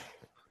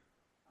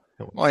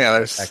 Well, yeah,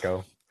 there's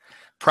echo.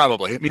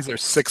 Probably. It means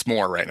there's 6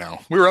 more right now.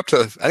 We were up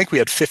to, I think we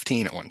had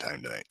 15 at one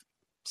time today.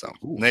 So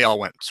they all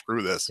went,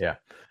 screw this. Yeah.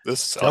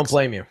 This sucks. Don't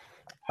blame you.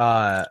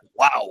 Wow.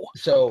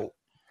 So,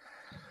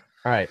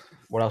 all right.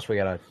 What else we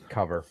got to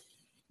cover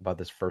about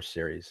this first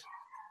series?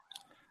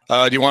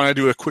 Do you want to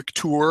do a quick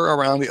tour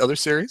around the other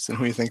series and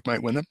who you think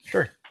might win them?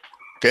 Sure.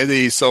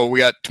 Okay. So we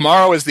got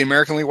tomorrow is the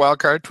American League wild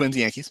card, Twins,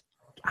 Yankees.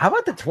 How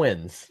about the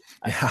Twins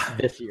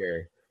this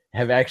year?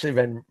 Have actually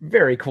been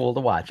very cool to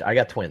watch. I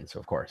got Twins,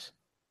 of course.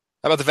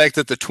 How about the fact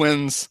that the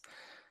Twins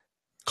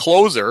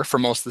closer for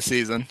most of the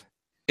season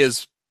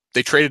is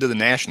they traded to the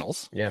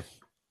Nationals? Yeah.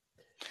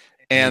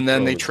 And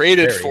then they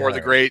traded for the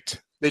great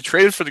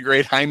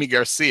Jaime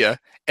Garcia,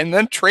 and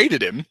then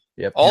traded him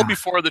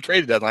before the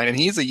trade deadline. And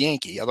he's a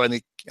Yankee, although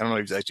I don't know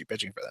if he's actually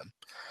pitching for them.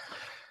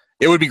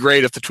 It would be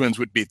great if the Twins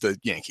would beat the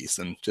Yankees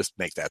and just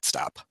make that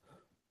stop.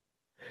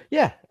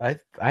 Yeah,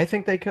 I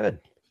think they could.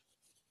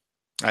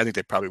 I think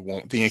they probably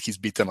won't. The Yankees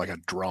beat them like a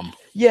drum.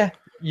 Yeah,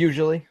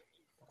 usually.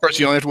 Of course,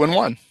 you only have to win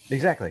one.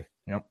 Exactly.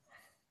 Yep.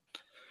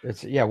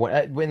 It's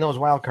when those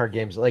wild card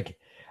games, like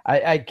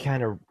I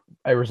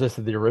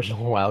resisted the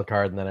original wild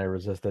card, and then I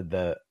resisted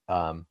the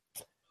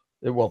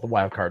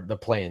wild card, the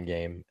play-in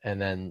game,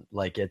 and then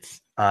like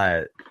it's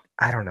I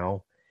don't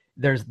know.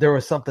 There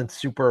was something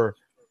super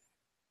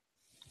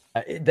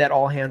that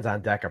all hands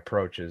on deck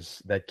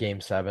approaches, that Game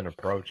 7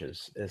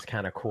 approaches is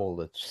kind of cool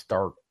to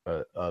start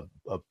a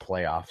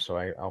playoff. So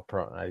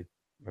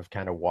I've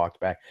kind of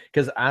walked back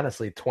because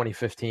honestly,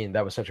 2015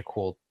 that was such a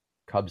cool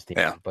Cubs team,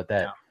 but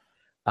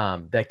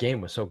that game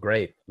was so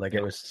great. Like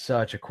it was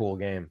such a cool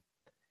game.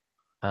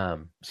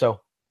 So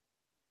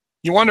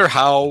you wonder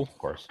how of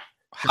course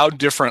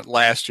different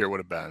last year would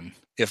have been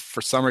if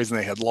for some reason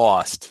they had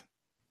lost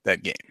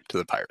that game to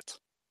the Pirates.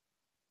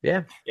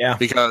 Yeah.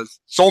 Because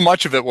so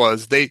much of it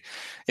was beating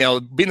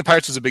the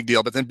Pirates was a big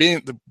deal, but then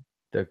beating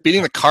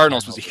the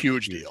Cardinals was a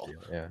huge deal.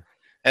 Yeah.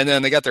 And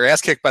then they got their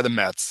ass kicked by the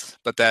Mets,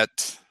 but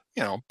that,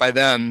 by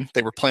then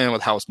they were playing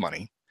with house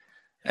money,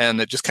 and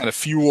it just kind of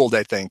fueled,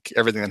 I think,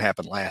 everything that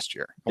happened last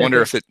year. I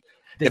wonder if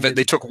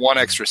they took one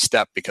extra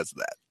step because of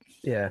that.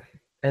 Yeah.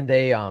 And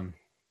they,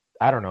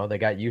 I don't know, they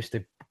got used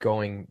to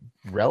going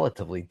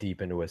relatively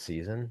deep into a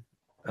season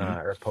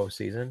or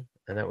postseason,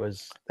 and that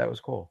was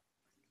cool.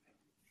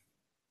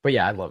 But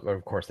yeah,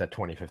 of course, that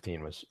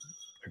 2015 was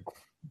a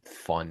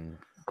fun,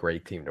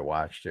 great team to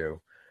watch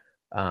too.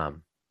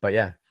 But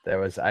yeah,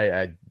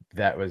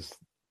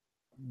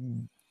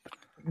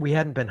 we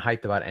hadn't been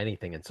hyped about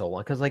anything in so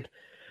long. Cause like,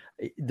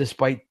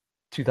 despite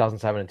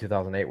 2007 and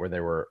 2008, where they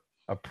were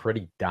a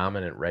pretty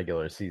dominant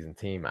regular season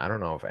team, I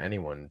don't know if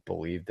anyone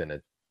believed in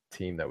a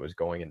team that was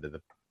going into the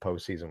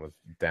postseason with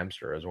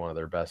Dempster as one of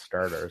their best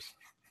starters.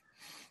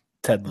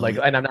 Ted, like,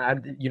 and I'm not,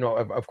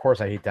 of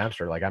course I hate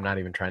Dempster. Like, I'm not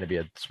even trying to be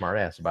a smart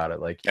ass about it.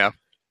 Like,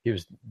 he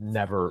was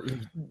never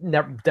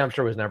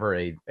Dempster was never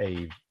a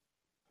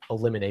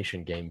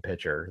elimination game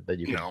pitcher that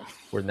you can,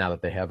 where now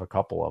that they have a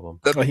couple of them.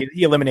 Well,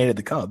 he eliminated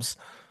the Cubs.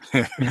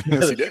 Yes,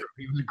 he did.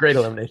 He was a great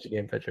elimination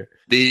game pitcher.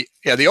 The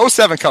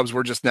 07 Cubs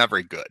were just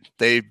never good.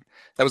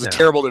 That was a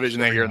terrible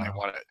division that year, and they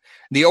won it.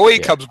 The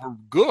 08 Cubs were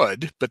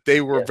good, but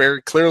they were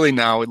very clearly,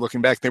 now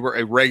looking back, they were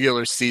a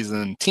regular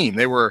season team.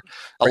 They were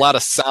a lot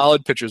of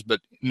solid pitchers, but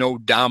no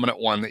dominant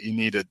one that you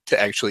needed to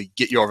actually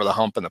get you over the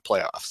hump in the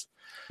playoffs.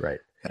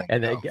 Right.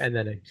 And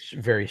then a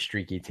very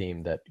streaky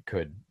team that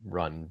could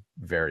run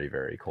very,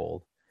 very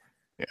cold.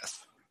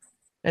 Yes.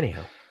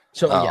 Anyhow,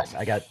 so yes,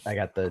 I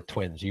got the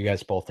Twins. You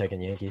guys both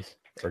taking Yankees,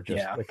 or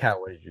just Kyle?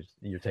 What did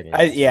you're taking?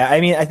 Yankees?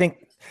 I mean, I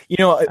think I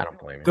don't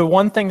blame you. The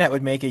one thing that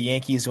would make a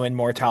Yankees win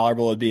more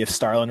tolerable would be if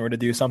Starlin were to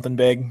do something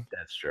big.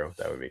 That's true.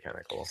 That would be kind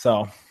of cool.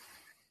 So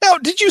now,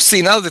 did you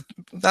see now that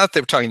they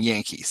were talking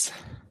Yankees?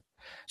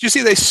 Did you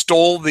see they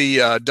stole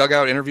the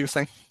dugout interview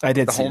thing? I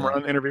did. The home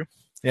run interview.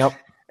 Yep.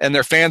 And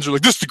their fans are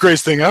like, "This is the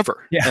greatest thing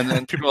ever." Yeah. And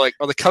then people are like,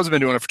 "Oh, the Cubs have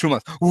been doing it for 2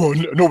 months." Whoa,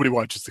 nobody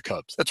watches the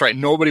Cubs. That's right.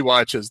 Nobody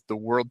watches the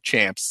world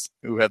champs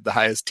who have the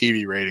highest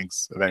TV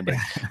ratings of anybody.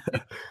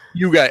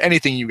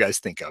 Anything you guys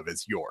think of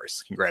is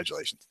yours.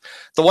 Congratulations.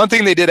 The one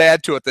thing they did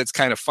add to it that's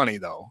kind of funny,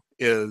 though,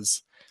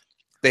 is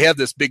they have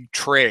this big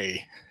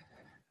tray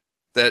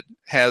that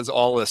has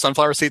all the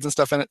sunflower seeds and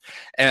stuff in it.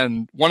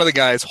 And one of the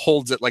guys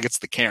holds it like it's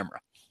the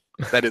camera.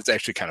 That is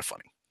actually kind of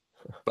funny.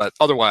 But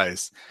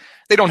otherwise,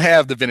 they don't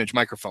have the vintage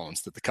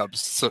microphones that the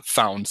Cubs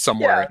found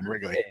somewhere in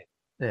Wrigley.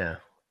 Yeah.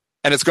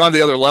 And it's gone to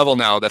the other level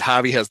now that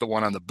Javi has the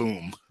one on the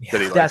boom.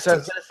 Yeah. That's what I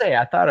was going to say.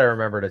 I thought I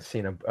remembered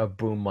seeing a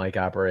boom mic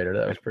operator.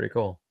 That was pretty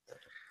cool.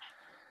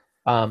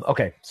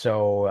 Okay,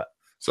 so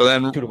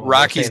then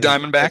Rockies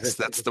Diamondbacks.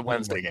 That's the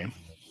Wednesday game.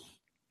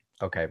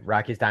 Okay,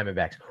 Rockies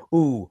Diamondbacks.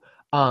 Ooh,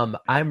 I'm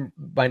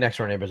my next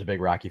door neighbor's a big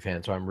Rocky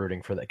fan, so I'm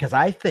rooting for that because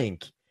I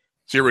think.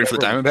 So you're rooting for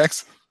the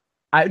Diamondbacks?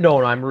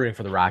 No, I'm rooting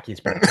for the Rockies,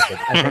 but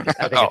I think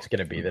it's going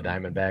to be the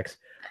Diamondbacks.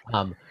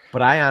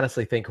 But I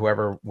honestly think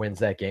whoever wins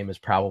that game is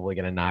probably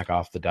going to knock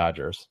off the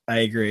Dodgers. I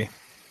agree.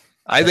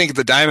 I think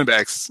the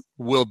Diamondbacks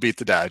will beat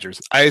the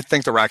Dodgers. I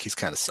think the Rockies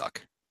kind of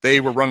suck. They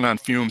were running on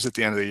fumes at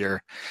the end of the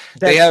year.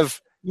 They had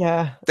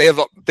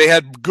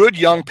good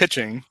young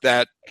pitching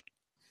that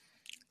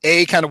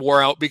kind of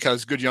wore out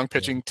because good young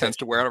pitching tends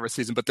to wear out over a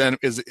season, but then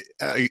is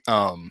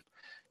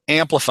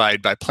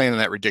amplified by playing in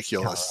that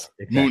ridiculous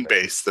moon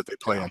base that they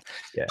play in.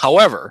 Yeah.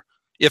 However,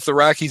 if the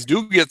Rockies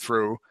do get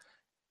through,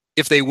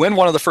 if they win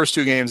one of the first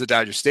two games at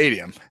Dodger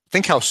Stadium,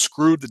 think how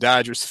screwed the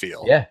Dodgers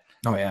feel. Yeah.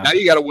 Oh yeah. Now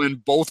you got to win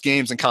both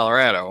games in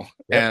Colorado,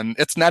 and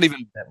it's not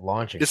even that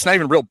launching. It's not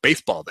even real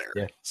baseball there.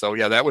 Yeah. So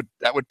yeah, that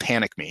would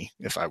panic me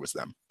if I was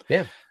them.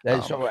 Yeah.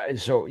 But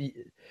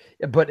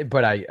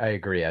I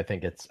agree. I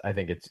think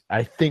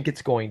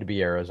it's going to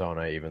be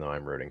Arizona, even though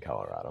I'm rooting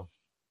Colorado,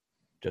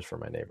 just for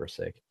my neighbor's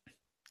sake.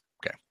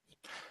 Okay.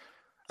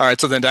 All right,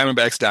 so then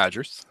Diamondbacks,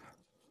 Dodgers.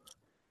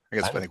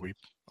 I think we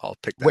all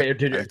picked that. Wait,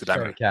 did I you? think the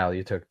Sorry, Cal,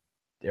 you took.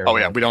 Oh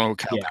yeah, we don't know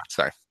Cal. Yeah.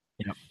 Sorry.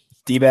 Yep.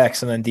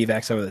 D-backs and then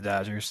D-backs over the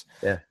Dodgers.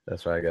 Yeah,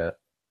 that's what I got.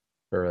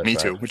 Me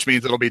too, which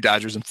means it'll be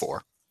Dodgers in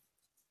 4.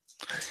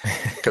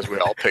 Because we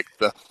all picked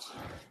the.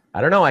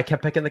 I don't know. I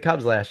kept picking the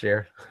Cubs last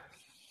year.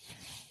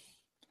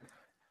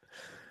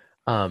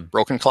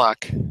 Broken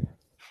clock.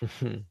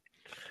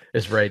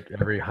 It's right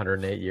every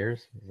 108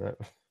 years. Is that?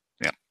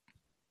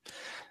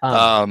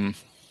 Yeah.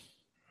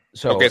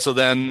 So okay, so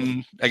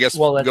then I guess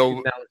well, let's go.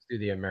 now let's do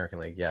the American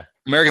League. Yeah,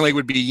 American League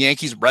would be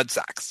Yankees, Red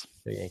Sox.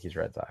 the Yankees,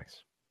 Red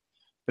Sox.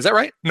 Is that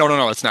right?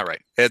 No, it's not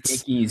right.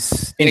 It's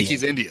Yankees,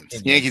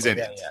 Indians. Yankees,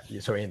 Indians. Yeah.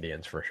 So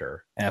Indians for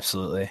sure.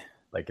 Absolutely.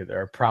 Like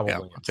they're probably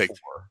I'll take 4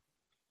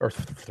 or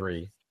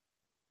 3.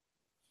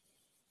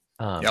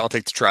 I'll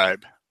take the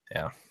Tribe.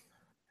 Yeah.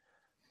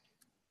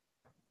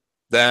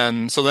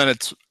 Then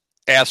it's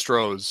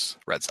Astros,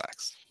 Red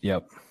Sox.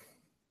 Yep.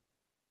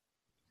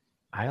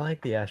 I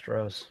like the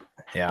Astros.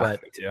 Yeah,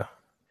 but me too.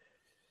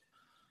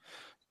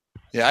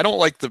 Yeah, I don't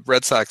like the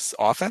Red Sox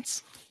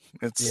offense.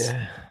 It's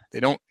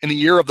they don't in the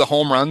year of the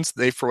home runs,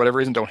 they for whatever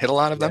reason don't hit a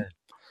lot of them.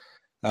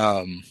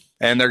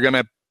 And they're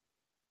gonna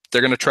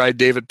try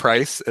David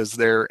Price as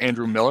their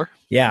Andrew Miller.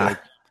 Yeah.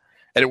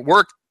 And it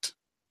worked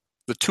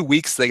the 2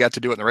 weeks they got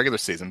to do it in the regular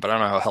season, but I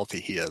don't know how healthy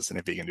he is and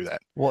if he can do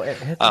that. Well,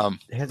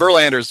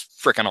 Verlander's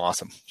freaking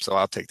awesome, so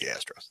I'll take the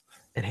Astros.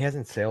 And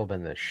hasn't Sale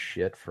been the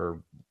shit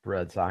for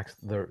Red Sox?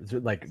 They're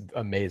like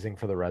amazing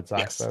for the Red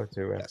Sox though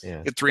too. Yes. Yeah.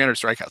 He had 300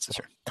 strikeouts this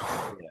year.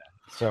 Yeah.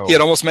 So he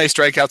had almost as many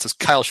strikeouts as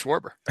Kyle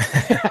Schwarber.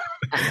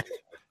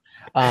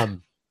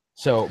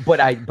 So, but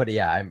I don't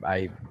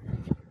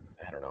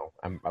know.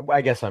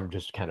 I guess I'm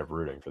just kind of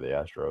rooting for the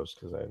Astros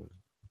because I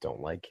don't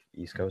like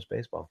East Coast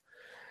baseball.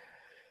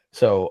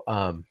 So,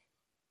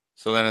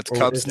 so then it's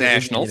Cubs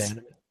Nationals.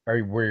 Were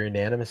you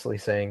unanimously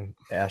saying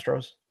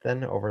Astros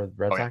then over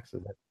Red Sox?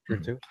 Is that true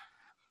too?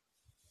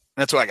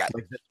 That's what I got.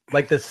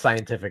 Like this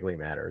scientifically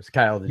matters.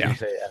 Kyle, did you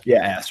say Astros?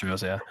 Yeah,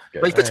 Astros, yeah.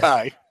 Good. Break the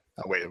tie.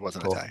 Oh, wait, it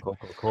wasn't a tie.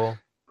 Cool.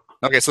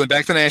 Okay, so then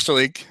back to the National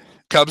League.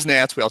 Cubs,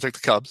 Nats. We all take the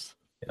Cubs.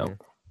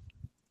 Yep.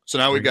 So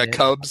now we've got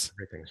Cubs.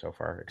 Everything so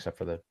far except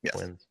for the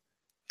Twins.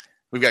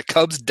 We've got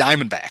Cubs,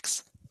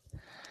 Diamondbacks.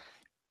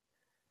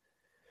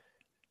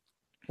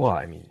 Well,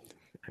 I mean,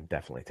 I'm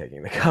definitely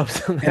taking the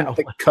Cubs on that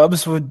The one.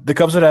 Cubs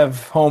would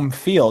have home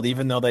field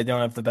even though they don't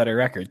have the better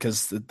record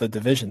because the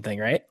division thing,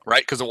 right?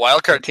 Right, because a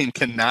wild card team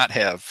cannot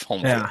have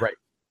home field. Right.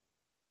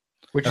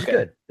 Which is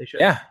good. They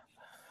should. Yeah.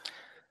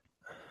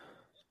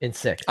 In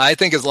 6. I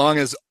think as long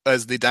as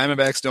the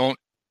Diamondbacks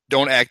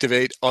don't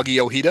activate Augie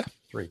Ojeda,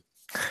 3.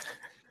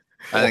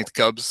 I think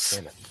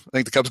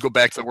the Cubs go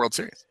back to the World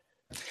Series.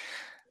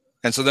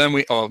 And so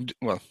then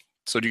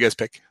so do you guys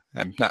pick?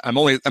 I'm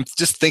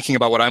just thinking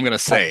about what I'm going to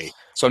say,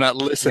 so I'm not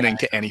listening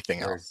to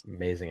anything else.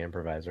 Amazing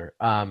improviser.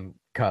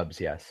 Cubs,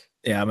 yes.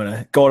 Yeah, I'm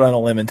gonna go out on a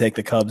limb and take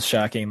the Cubs.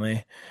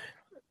 Shockingly.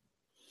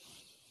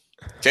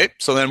 Okay,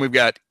 so then we've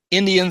got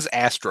Indians,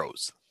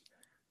 Astros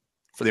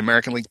for the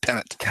American League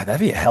pennant. God, that'd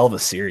be a hell of a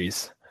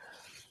series.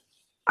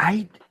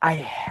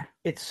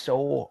 It's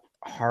so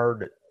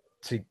hard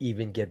to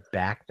even get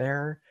back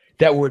there.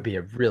 That would be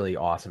a really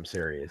awesome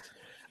series.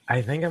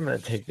 I think I'm going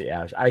to take the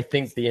Astros. I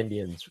think the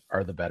Indians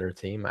are the better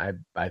team. I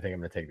think I'm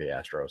going to take the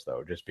Astros,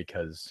 though, just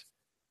because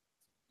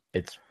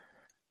it's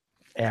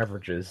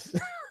averages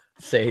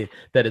say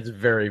that it's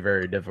very,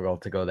 very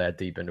difficult to go that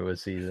deep into a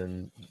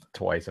season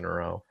twice in a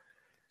row.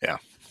 Yeah.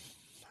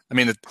 I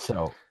mean,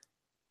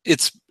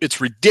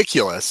 it's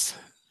ridiculous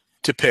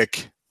to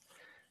pick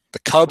the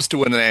Cubs to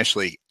win the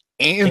National League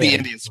and the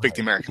Indians to pick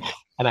the American League.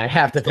 And I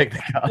have to pick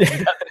the Cubs.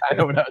 I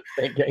know what I was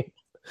thinking.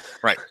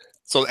 Right.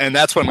 So, and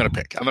that's what I'm going to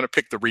pick. I'm going to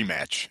pick the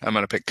rematch. I'm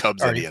going to pick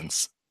Cubs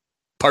Indians,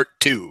 Part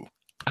 2.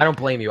 I don't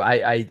blame you.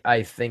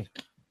 I think,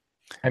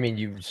 I mean,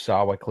 you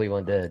saw what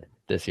Cleveland did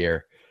this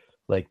year.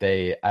 Like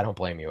I don't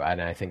blame you.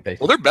 And I think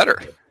they're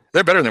better.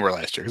 They're better than they were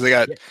last year because they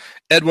got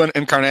Edwin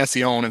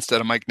Encarnacion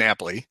instead of Mike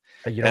Napoli.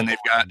 And they've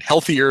got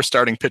healthier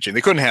starting pitching.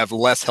 They couldn't have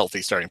less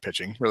healthy starting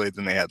pitching really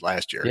than they had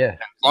last year. Yeah. As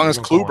long as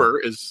Kluber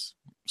is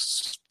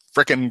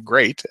freaking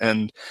great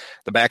and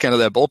the back end of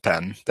that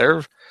bullpen,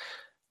 they're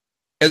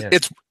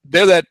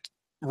that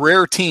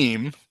rare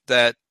team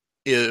that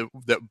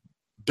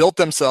built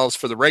themselves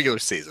for the regular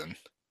season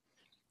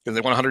because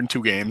they won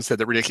 102 games, had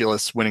the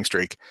ridiculous winning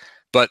streak.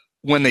 But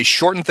when they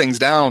shorten things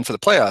down for the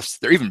playoffs,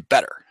 they're even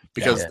better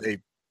because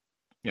they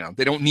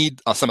don't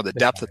need some of the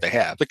depth that they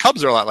have. The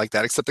Cubs are a lot like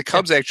that, except the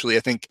Cubs actually,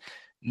 I think,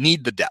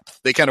 need the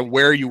depth. They kind of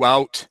wear you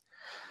out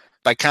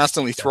by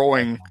constantly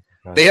throwing.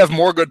 They have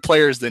more good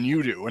players than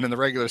you do, and in the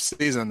regular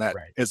season, that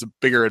is a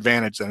bigger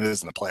advantage than it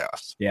is in the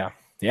playoffs. Yeah,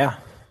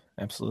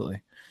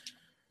 absolutely.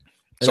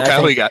 So,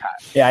 Kyle, you got?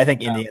 Yeah, I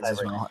think Indians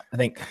as well. I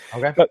think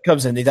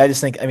Cubs Indians. I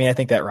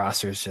think that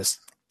roster is just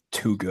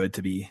too good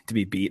to be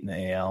beat in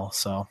the AL.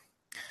 So,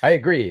 I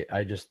agree.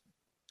 I'm just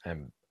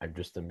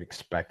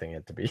expecting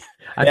it to be.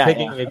 I'm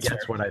picking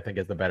against what I think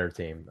is the better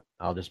team.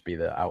 I'll just be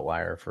the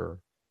outlier for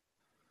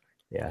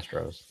the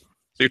Astros.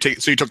 So you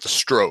took the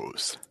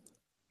Stros.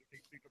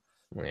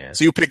 Yeah.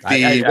 So you picked the.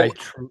 I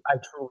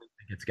truly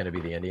think it's going to be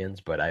the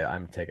Indians, but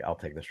I'll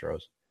take the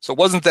Stros. So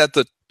wasn't that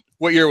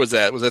what year was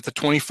that? Was that the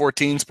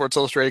 2014 Sports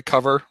Illustrated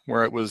cover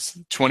where it was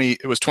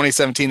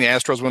 2017? The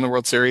Astros won the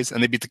World Series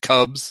and they beat the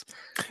Cubs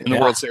in the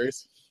World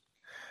Series.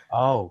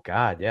 Oh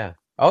God, yeah.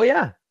 Oh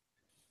yeah.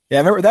 Yeah,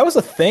 I remember that was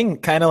a thing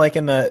kind of like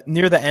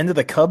near the end of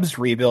the Cubs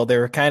rebuild. There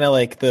were kind of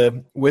like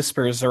the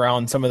whispers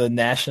around some of the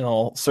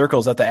national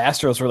circles that the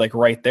Astros were like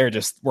right there,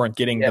 just weren't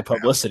getting the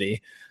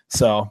publicity.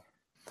 So,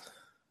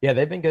 yeah,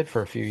 they've been good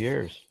for a few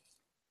years.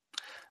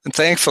 And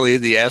thankfully,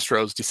 the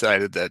Astros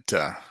decided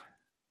that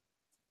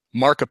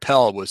Mark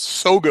Appel was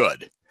so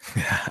good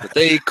that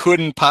they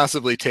couldn't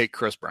possibly take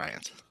Chris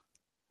Bryant.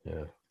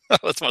 Yeah.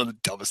 That's one of the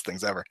dumbest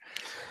things ever.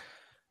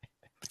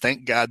 But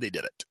thank God they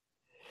did it.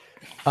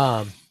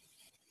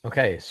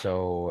 Okay,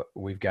 so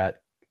we've got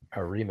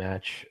a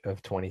rematch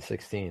of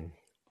 2016.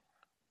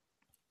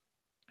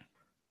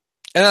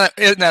 And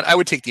I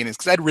would take the Indians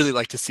because I'd really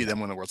like to see them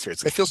win the World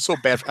Series. I feel so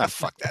bad.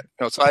 Fuck that.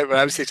 No, so I would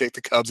obviously take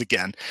the Cubs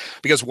again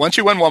because once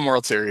you win one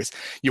World Series,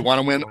 you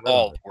want to win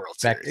all World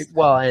Series.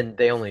 Well, and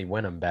they only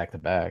win them back to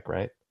back,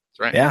 right? That's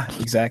right. Yeah,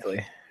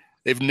 exactly.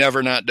 They've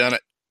never not done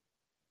it.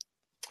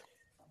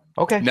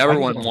 Okay. Never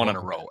won one in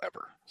a row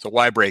ever. So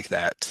why break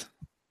that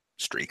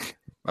streak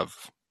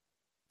of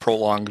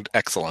prolonged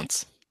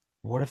excellence?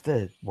 What if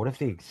the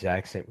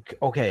exact same?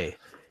 Okay,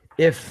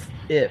 if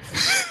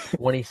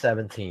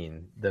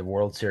 2017 the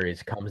World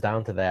Series comes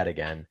down to that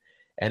again,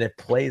 and it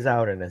plays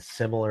out in a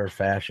similar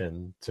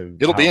fashion to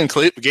it'll be in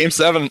Game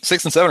 7,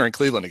 6, and 7 are in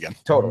Cleveland again.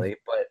 Totally,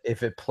 but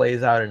if it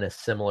plays out in a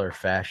similar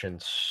fashion,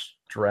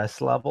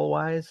 stress level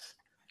wise,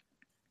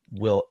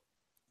 will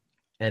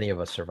any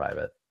of us survive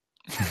it?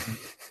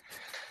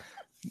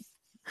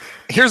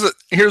 Here's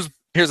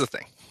the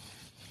thing.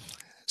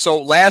 So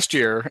last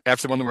year,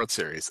 after they won the World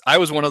Series, I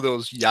was one of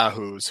those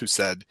yahoos who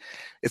said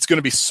it's going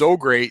to be so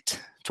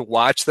great to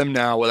watch them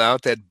now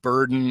without that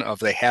burden of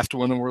they have to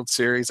win the World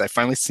Series. I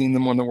finally seen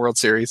them win the World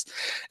Series.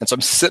 And so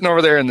I'm sitting over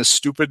there in this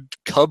stupid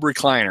Cub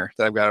recliner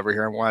that I've got over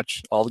here and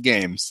watch all the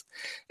games.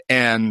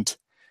 And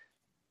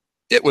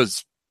it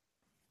was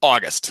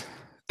August,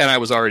 and I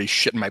was already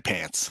shitting my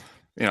pants,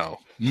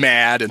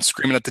 mad and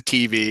screaming at the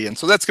TV. And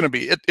so that's going to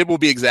be, it will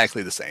be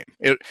exactly the same.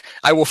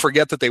 I will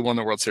forget that they won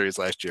the World Series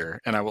last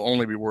year, and I will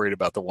only be worried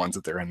about the ones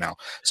that they're in now.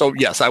 So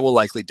yes, I will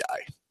likely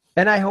die.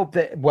 And I hope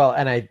that, well,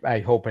 and I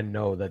hope and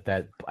know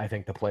that I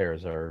think the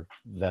players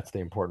that's the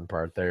important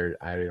part there.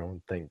 I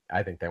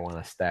think they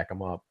want to stack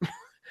them up.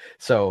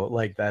 So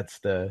like,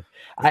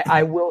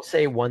 I will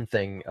say one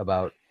thing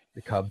about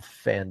the Cub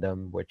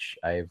fandom, which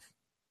I've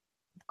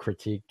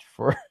critiqued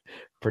for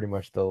pretty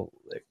much the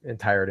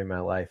entirety of my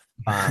life.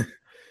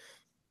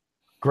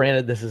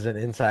 Granted, this is an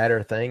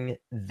insider thing.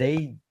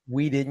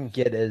 We didn't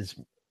get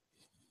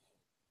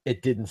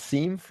it didn't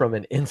seem from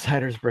an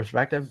insider's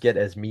perspective, get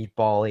as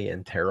meatball-y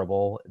and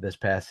terrible this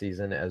past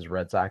season as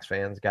Red Sox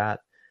fans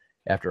got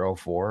after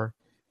 2004.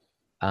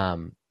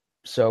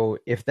 So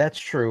if that's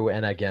true,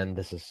 and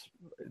again,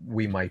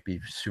 we might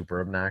be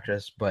super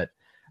obnoxious, but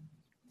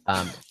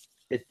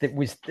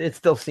it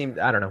still seemed,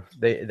 I don't know.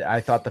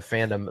 I thought the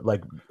fandom,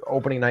 like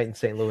opening night in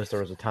St. Louis,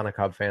 there was a ton of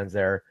Cub fans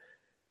there.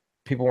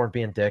 People weren't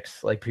being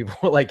dicks. Like people,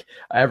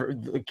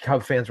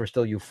 Cub fans were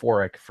still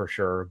euphoric for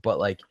sure, but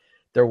like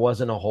there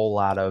wasn't a whole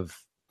lot of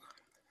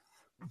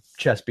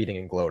chest beating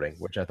and gloating,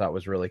 which I thought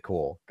was really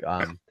cool.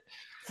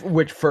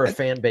 Which for a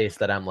fan base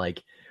that I'm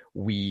like,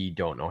 we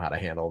don't know how to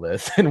handle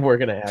this, and we're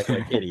gonna act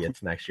like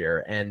idiots next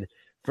year. And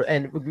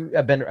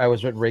I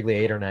was at Wrigley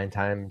 8 or 9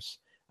 times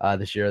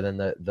this year than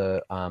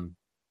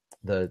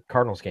the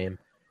Cardinals game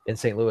in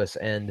St. Louis,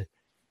 and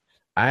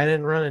I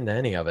didn't run into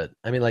any of it.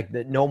 I mean, like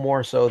no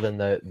more so than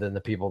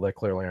the people that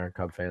clearly aren't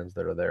Cub fans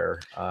that are there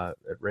at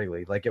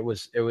Wrigley. Like it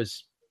was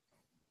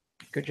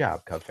good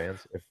job, Cub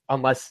fans.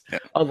 Unless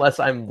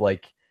I'm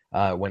like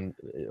when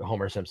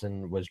Homer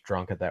Simpson was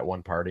drunk at that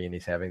one party and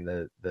he's having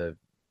the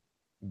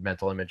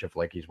mental image of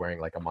like he's wearing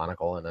like a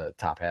monocle and a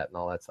top hat and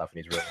all that stuff,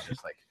 and he's really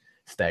just like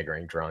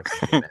staggering drunk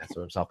and getting ass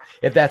of himself.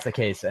 If that's the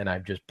case, and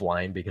I'm just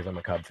blind because I'm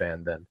a Cub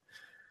fan, then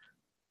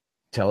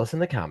tell us in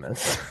the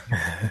comments.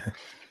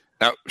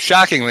 Now,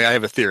 shockingly, I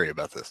have a theory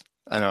about this.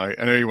 I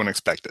know you wouldn't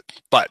expect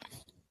it, but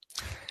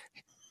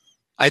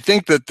I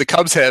think that the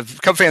Cub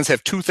fans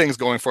have two things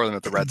going for them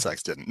that the Red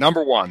Sox didn't.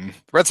 Number one, the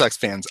Red Sox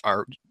fans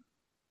are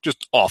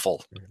just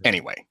awful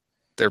anyway.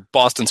 They're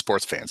Boston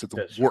sports fans.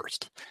 They're the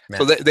worst.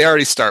 So they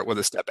already start with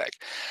a step back.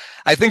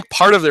 I think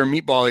part of their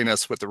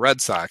meatballiness with the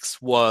Red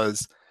Sox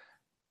was,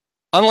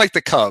 unlike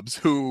the Cubs,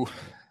 who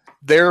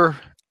the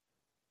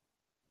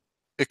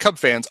Cub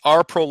fans,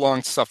 our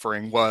prolonged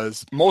suffering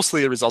was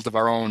mostly a result of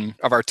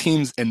our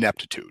team's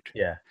ineptitude.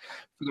 Yeah.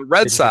 For the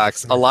Red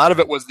Sox, a lot of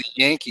it was the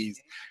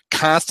Yankees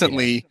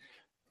constantly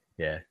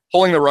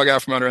pulling the rug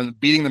out from under and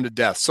beating them to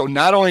death. So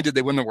not only did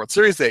they win the World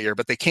Series that year,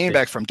 but they came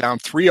back from down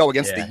 3-0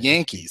 against the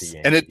Yankees,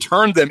 and it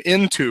turned them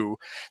into,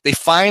 they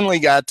finally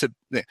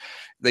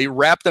they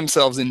wrapped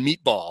themselves in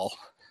meatball.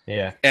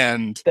 Yeah.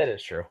 And that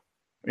is true.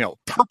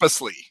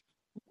 Purposely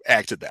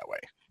acted that way.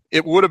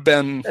 it would have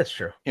been. That's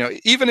true.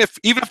 Even if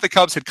the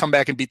Cubs had come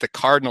back and beat the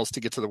Cardinals to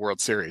get to the World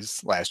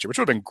Series last year, which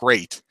would have been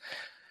great.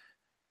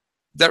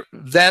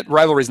 That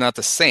rivalry is not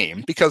the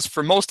same because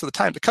for most of the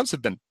time the Cubs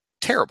have been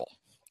terrible,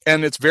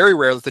 and it's very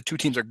rare that the two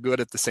teams are good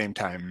at the same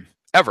time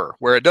ever.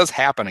 Where it does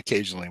happen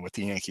occasionally with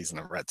the Yankees and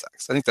the Red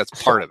Sox. I think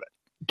that's part of it.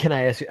 Can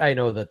I ask you? I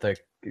know that the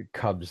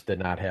Cubs did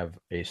not have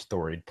a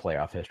storied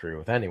playoff history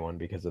with anyone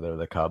because they're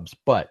the Cubs,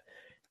 but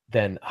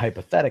then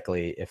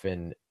hypothetically, if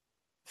in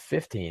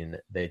 15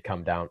 they'd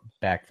come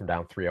back from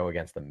down 3-0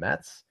 against the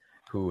Mets,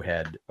 who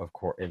had, of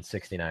course, in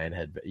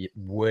 69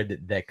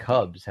 would the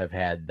Cubs have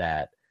had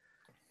that?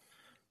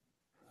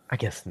 I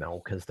guess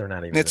no, because they're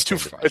not even. It's too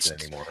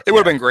anymore. It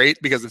would have been great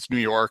because it's New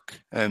York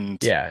and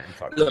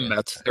the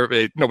Mets.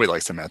 Nobody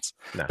likes the Mets.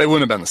 No. But it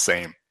wouldn't have been the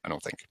same. I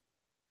don't think.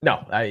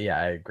 No, I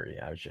agree.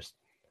 I was just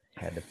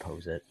had to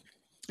pose it.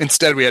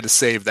 Instead, we had to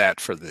save that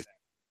for the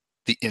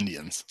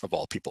Indians of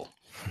all people.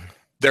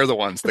 They're the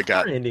ones that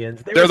got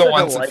Indians. They're the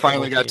ones that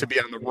finally got to be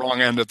on the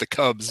wrong end of the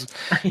Cubs,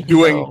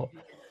 doing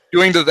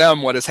to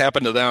them what has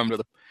happened to them.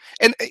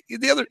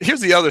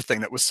 Here's the other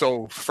thing that was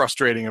so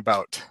frustrating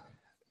about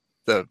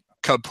the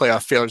Cub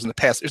playoff failures in the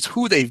past is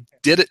who they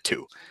did it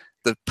to.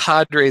 The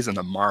Padres and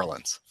the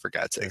Marlins, for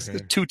God's sakes. The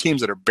two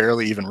teams that are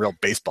barely even real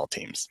baseball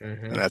teams.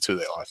 And that's who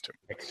they lost to.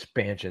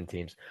 Expansion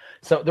teams.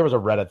 So there was a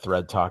Reddit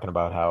thread talking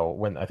about how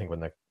when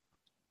the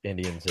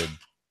Indians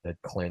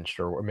had clinched,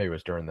 or maybe it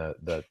was during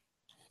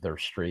their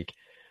streak,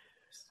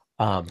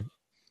 there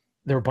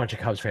were a bunch of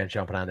Cubs fans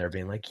jumping on there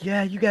being like,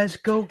 yeah, you guys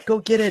go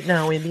get it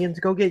now, Indians,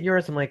 go get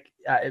yours. I'm like,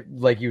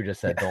 like you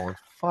just said, Dolan,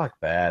 fuck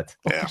that.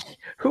 Yeah.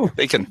 Who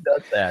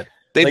does that?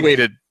 They'd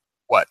waited,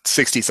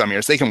 60-some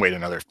years? They can wait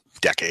another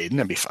decade and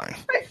that'd be fine.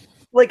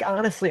 Like,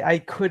 honestly, I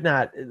could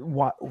not.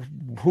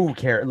 Who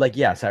cares? Like,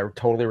 yes, I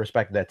totally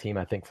respect that team.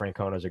 I think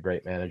Francona is a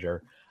great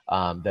manager.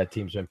 That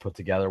team's been put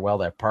together well.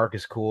 That park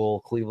is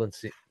cool. Cleveland,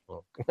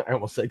 I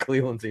almost said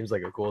Cleveland seems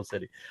like a cool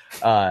city.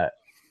 I've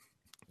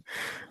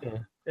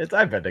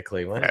been to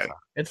Cleveland.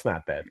 It's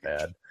not that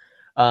bad.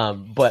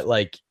 But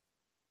like,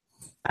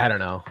 I don't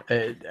know.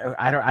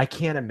 I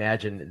can't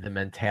imagine the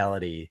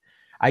mentality.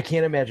 I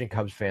can't imagine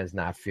Cubs fans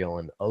not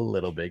feeling a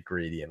little bit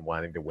greedy and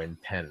wanting to win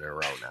 10 in a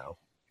row now.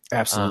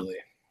 Absolutely.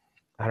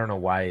 I don't know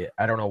why.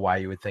 I don't know why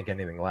you would think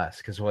anything less.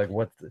 Because like,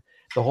 what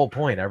the whole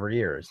point every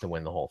year is to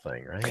win the whole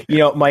thing, right?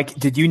 Mike,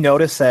 did you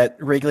notice that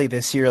Wrigley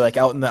this year, like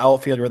out in the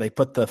outfield where they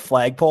put the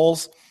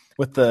flagpoles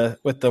with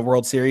the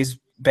World Series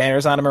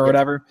banners on them or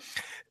whatever?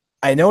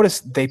 I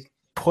noticed they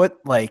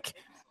put like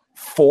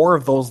 4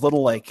 of those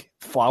little like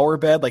flower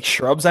bed like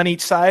shrubs on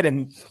each side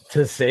and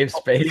to save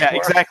space. Yeah,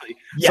 exactly.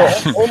 Yeah.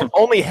 So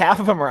only half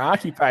of them are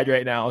occupied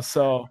right now.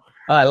 So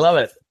I love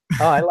it.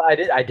 Oh,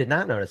 I did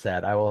not notice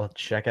that. I will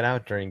check it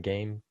out during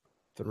game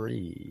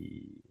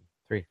 3.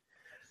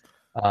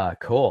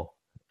 Cool.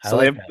 So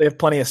they have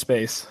plenty of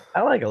space.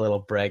 I like a little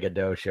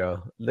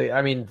braggadocio.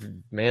 I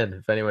mean, man,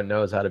 if anyone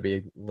knows how to be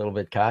a little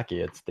bit cocky,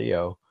 it's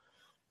Theo.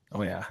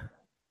 Oh yeah.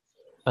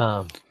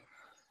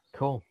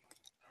 Cool.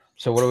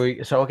 So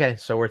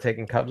so we're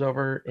taking Cubs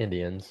over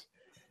Indians.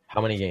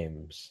 How many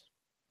games?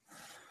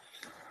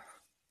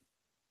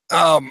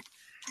 I'm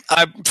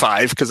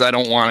 5 because I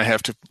don't want to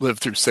have to live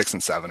through 6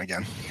 and 7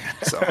 again.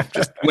 So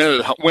just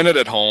win it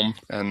at home,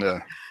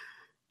 and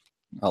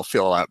I'll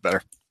feel a lot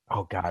better.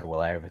 Oh God, will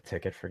I have a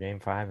ticket for Game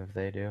 5 if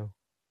they do?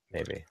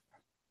 Maybe.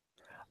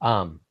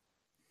 I'm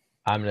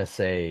gonna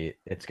say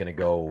it's gonna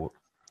go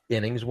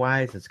innings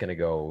wise. It's gonna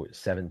go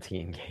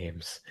 17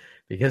 games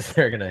because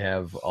they're gonna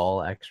have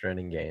all extra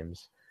inning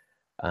games.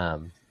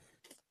 At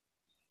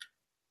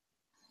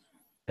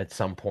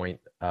some point,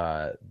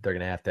 they're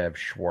gonna have to have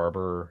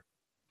Schwarber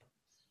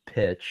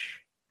pitch.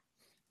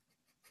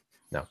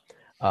 No.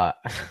 I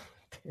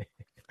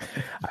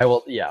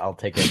will. Yeah, I'll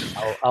take it.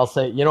 I'll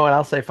say. You know what?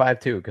 I'll say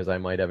 5-2 because I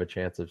might have a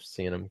chance of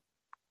seeing him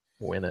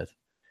win it.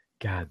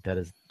 God, that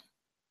is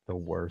the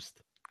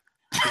worst.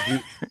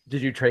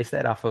 Did you trace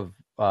that off of?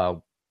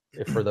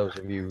 For those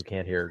of you who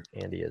can't hear,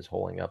 Andy is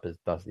holding up his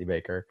Dusty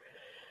Baker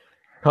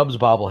Cubs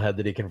bobblehead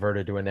that he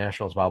converted to a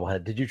Nationals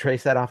bobblehead. Did you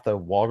trace that off the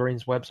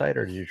Walgreens website,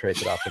 or did you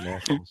trace it off the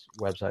Nationals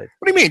website?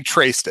 What do you mean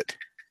traced it?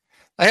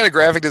 I had a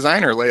graphic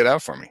designer lay it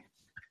out for me.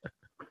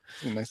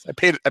 Nice. I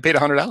paid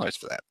 $100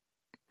 for that.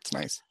 It's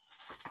nice.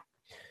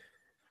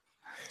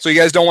 So you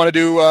guys don't want to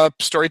do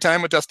story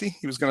time with Dusty?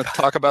 He was going to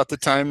talk about the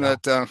time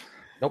that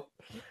nope.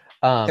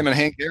 Him and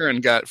Hank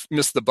Aaron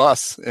missed the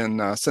bus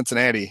in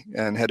Cincinnati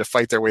and had to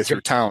fight their way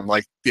through town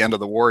like the end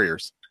of the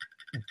Warriors.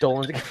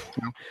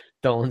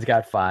 Dolan's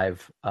got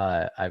 5.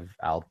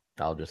 I'll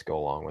just go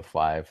along with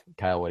 5.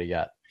 Kyle, what do you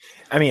got?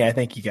 I mean, I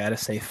think you got to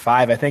say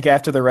 5. I think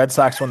after the Red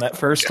Sox won that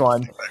first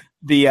one,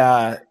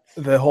 the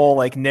whole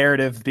like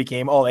narrative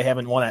became, they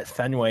haven't won at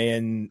Fenway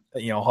in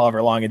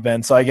however long it'd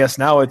been. So I guess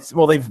now it's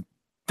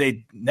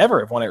they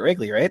never have won at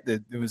Wrigley, right?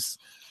 It was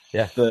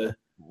the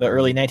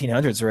early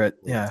 1900s were at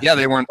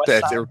they weren't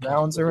bad. They were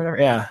Browns or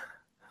whatever.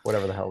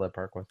 Whatever the hell that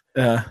park was.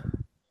 Yeah,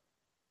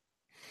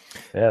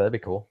 that'd be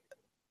cool.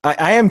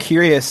 I am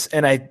curious,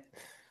 and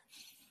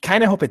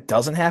kind of hope it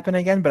doesn't happen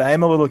again, but I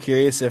am a little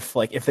curious if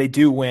they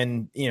do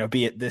win,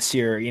 be it this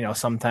year,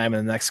 sometime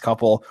in the next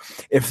couple,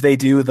 if they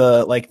do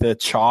the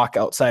chalk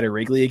outside of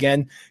Wrigley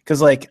again,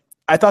 because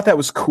I thought that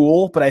was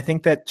cool, but I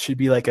think that should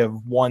be a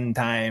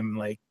one-time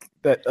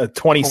a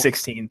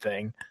 2016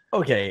 thing.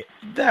 Okay,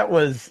 that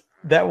was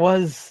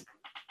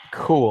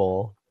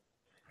cool,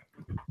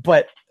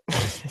 but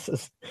this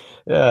is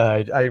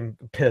I'm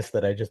pissed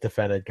that I just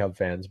defended Cub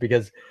fans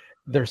because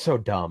they're so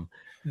dumb.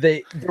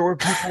 There were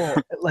people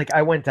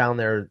I went down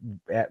there.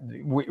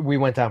 We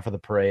went down for the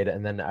parade,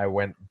 and then I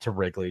went to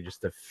Wrigley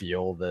just to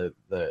feel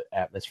the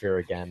atmosphere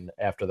again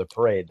after the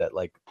parade. That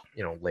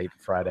late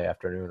Friday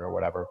afternoon or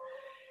whatever.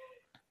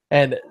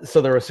 And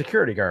so there were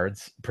security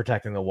guards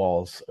protecting the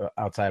walls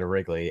outside of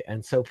Wrigley,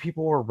 and so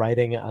people were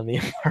writing on the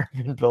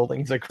apartment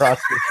buildings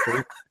across the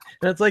street.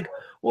 And it's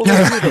well,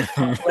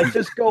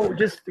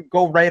 just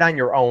go right on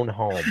your own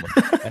home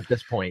at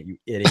this point, you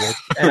idiot.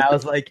 And I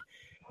was like,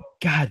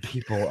 God,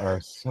 people are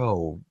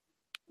so,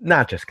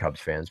 not just Cubs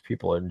fans,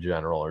 people in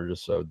general are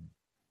just so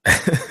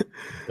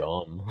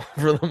dumb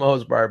for the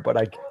most part.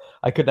 But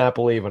I could not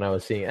believe when I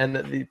was seeing, and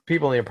the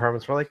people in the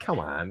apartments were like, come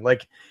on,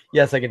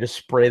 yes, I can just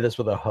spray this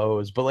with a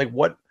hose, but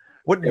what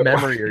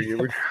memory are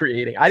you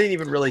creating? I didn't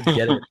even really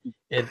get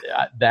it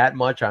that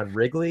much on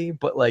Wrigley,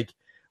 but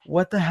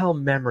what the hell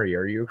memory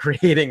are you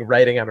creating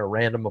writing on a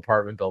random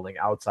apartment building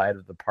outside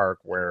of the park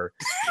where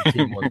your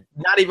team won,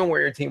 not even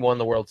where your team won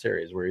the World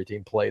Series, where your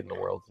team played in the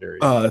World Series?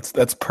 Oh,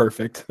 that's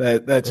perfect.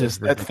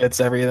 That fits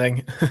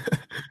everything.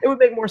 It would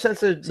make more sense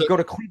to go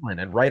to Cleveland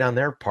and write on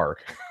their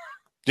park.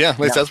 Yeah, at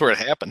least that's where it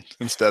happened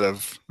instead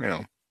of,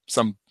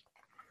 some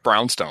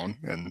brownstone,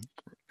 and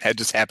it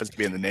just happens to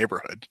be in the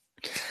neighborhood.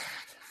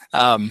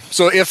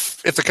 So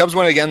if the Cubs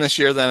win again this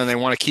year, then, and they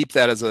want to keep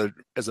that as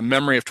a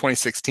memory of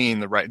 2016,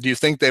 do you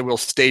think they will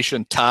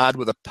station Todd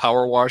with a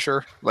power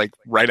washer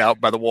right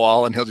out by the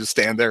wall, and he'll just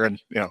stand there and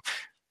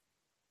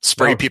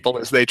spray people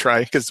as they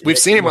try? Because we've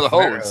seen him with a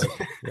hose.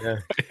 Yeah.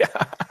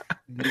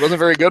 He wasn't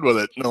very good with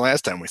it the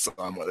last time we saw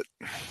him with it.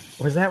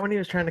 Was that when he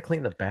was trying to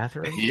clean the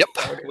bathroom? Yep,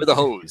 with a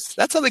hose.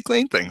 That's how they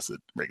clean things at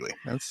Wrigley.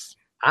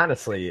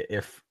 Honestly,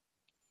 if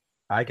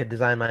I could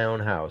design my own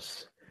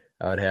house,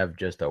 I would have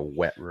just a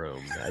wet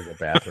room as a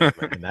bathroom,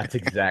 and that's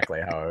exactly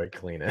how I would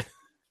clean it.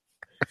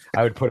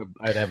 I'd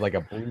have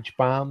a bleach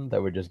bomb that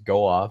would just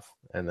go off,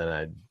 and then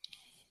I'd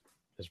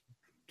just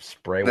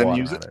spray water on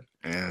it.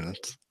 Yeah,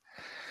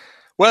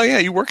 well, yeah,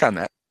 you work on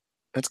that.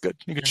 That's good.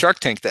 You could Shark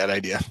Tank that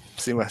idea.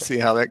 See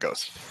how that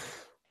goes.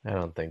 I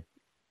don't think.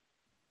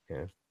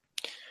 Yeah.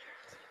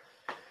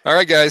 All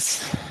right,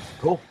 guys.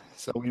 Cool.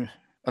 So an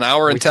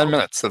hour and 10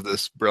 minutes of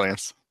this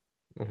brilliance.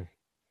 Mm-hmm.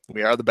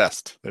 We are the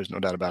best. There's no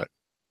doubt about it.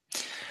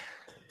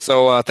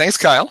 So thanks,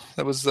 Kyle.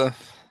 That was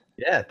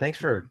thanks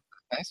for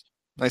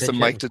nice of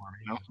Mike to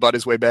butt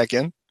his way back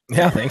in.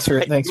 Yeah, thanks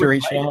for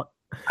reaching out.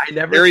 I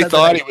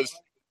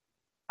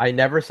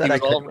never said I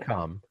couldn't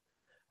come.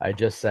 I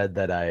just said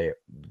that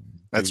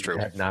that's true.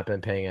 Have not been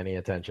paying any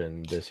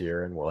attention this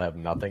year and will have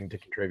nothing to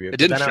contribute. It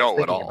didn't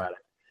show at all. I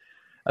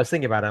was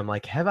thinking about it. I'm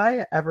like, have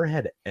I ever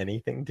had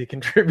anything to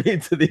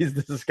contribute to these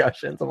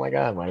discussions? I'm like,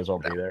 I might as well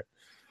be there.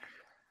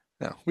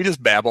 No, we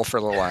just babble for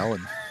a little while,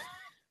 and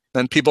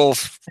then people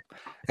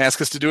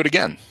ask us to do it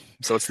again.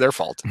 So it's their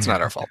fault. It's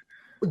not our fault.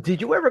 Did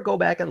you ever go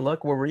back and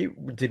look?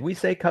 Did we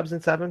say Cubs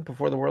in 7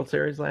 before the World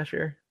Series last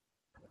year?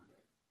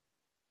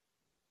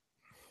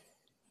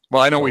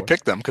 Well, I know we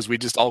picked them because we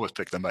just always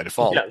pick them by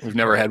default. Yes. We've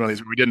never had one of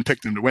these where we didn't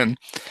pick them to win.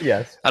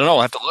 Yes. I don't know.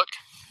 I'll have to look.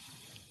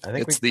 I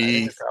think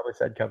we probably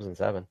said Cubs in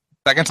 7.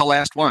 Second to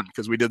last one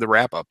because we did the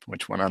wrap-up,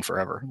 which went on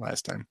forever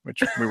last time,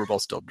 which we were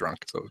both still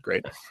drunk, so it was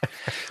great.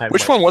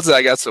 Which one was it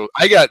I got? So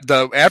I got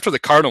after the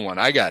Cardinal one,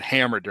 I got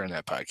hammered during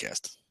that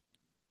podcast.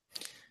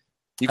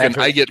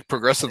 I get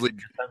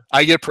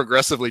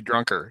progressively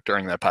drunker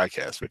during that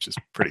podcast, which is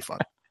pretty fun.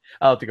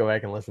 I'll have to go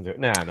back and listen to it.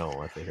 Nah, no one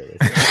wants to hear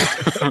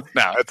this.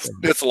 No,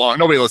 it's long.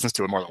 Nobody listens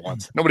to it more than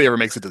once. Nobody ever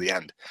makes it to the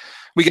end.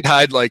 We could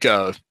hide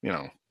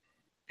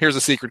here's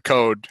a secret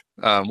code.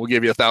 We'll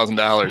give you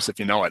 $1,000 if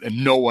you know it,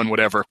 and no one would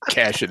ever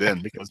cash it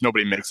in because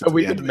nobody makes it. So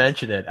we could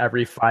mention it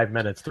every 5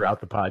 minutes throughout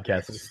the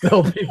podcast, and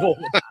still people.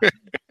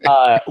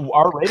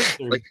 Our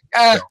ratings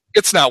are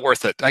it's not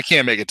worth it. I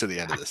can't make it to the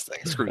end of this thing.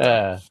 Screw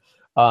that.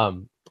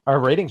 Our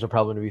ratings are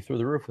probably going to be through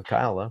the roof with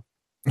Kyle, though.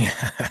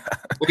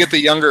 We get the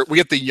younger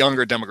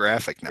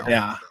demographic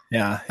now.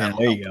 Yeah.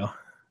 There you go.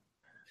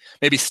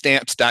 Maybe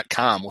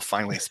stamps.com will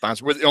finally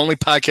sponsor. We're the only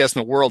podcast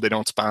in the world they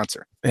don't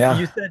sponsor.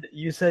 Yeah.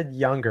 You said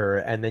younger,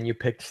 and then you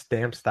picked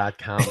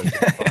stamps.com as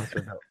the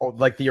sponsor.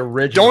 Like the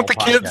original Don't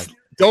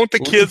the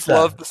kids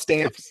love the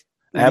stamps?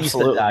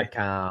 Absolutely.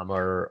 Lisa.com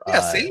or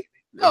see?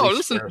 No,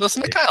 listen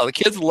to Kyle. The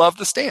kids love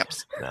the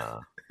stamps.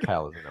 No,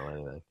 Kyle doesn't know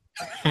anything.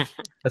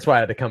 That's why I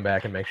had to come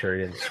back and make sure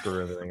he didn't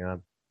screw everything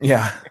up.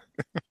 Yeah.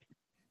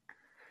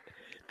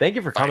 Thank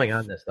you for coming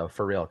on this, though,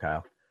 for real,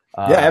 Kyle.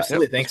 Yeah,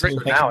 absolutely. Thanks for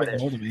getting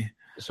hold of me.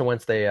 So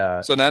once they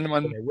when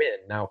they win,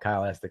 now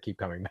Kyle has to keep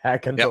coming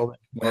back until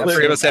the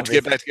three of us have to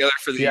get back together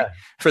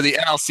for the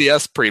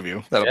NLCS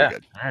preview. That'll be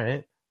good. All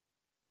right.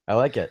 I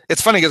like it.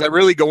 It's funny because I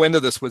really go into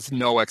this with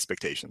no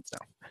expectations now.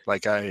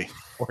 Like or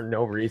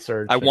no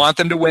research. I want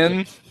them to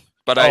win,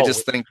 but I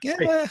just think,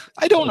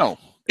 I don't know.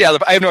 Yeah,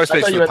 I have no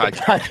expectations for the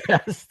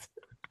podcast.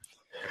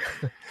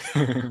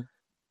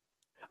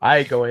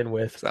 I go in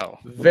with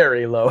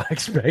very low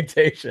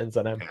expectations,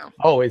 and I'm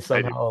always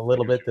somehow a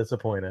little bit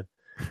disappointed.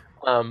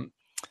 No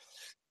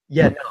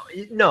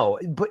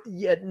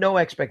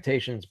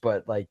expectations,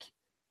 but like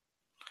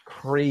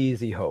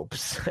crazy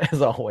hopes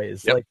as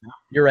always. Yep. Like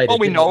you're right. Well,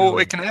 we know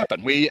it can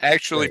happen. We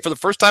actually, for the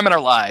first time in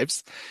our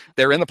lives,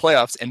 they're in the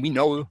playoffs, and we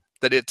know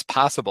that it's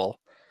possible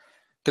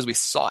because we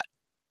saw it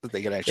that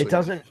they could actually.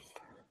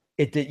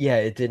 It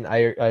didn't. I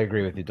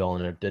agree with you,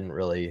 Dolan. It didn't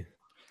really.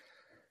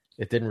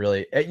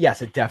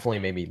 Yes, it definitely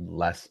made me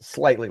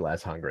slightly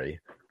less hungry.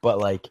 But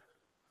like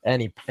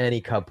any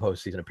Cub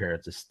postseason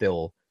appearance is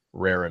still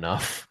rare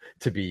enough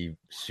to be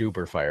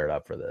super fired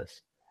up for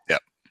this.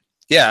 Yep.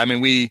 Yeah, I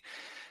mean,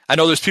 I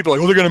know there's people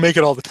like, they're going to make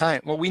it all the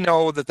time. Well, we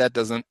know that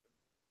doesn't.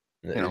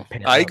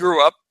 I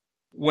grew up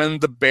when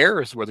the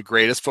Bears were the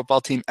greatest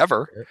football team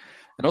ever,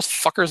 and those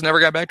fuckers never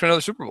got back to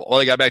another Super Bowl. Well,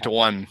 they got back to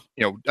one,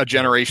 a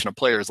generation of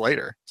players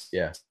later.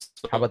 Yeah.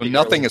 So how about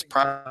nothing is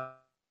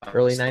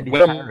early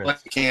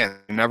 90s? You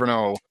never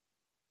know.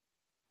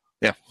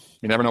 Yeah,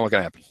 you never know what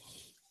can happen.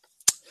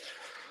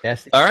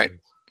 Yes. All right.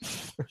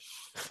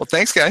 Well,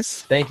 thanks,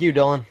 guys. Thank you,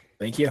 Dylan.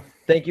 Thank you.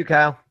 Thank you,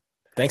 Kyle.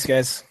 Thanks,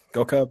 guys.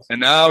 Go Cubs.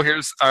 And now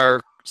here's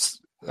our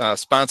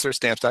sponsor,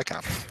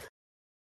 Stamps.com.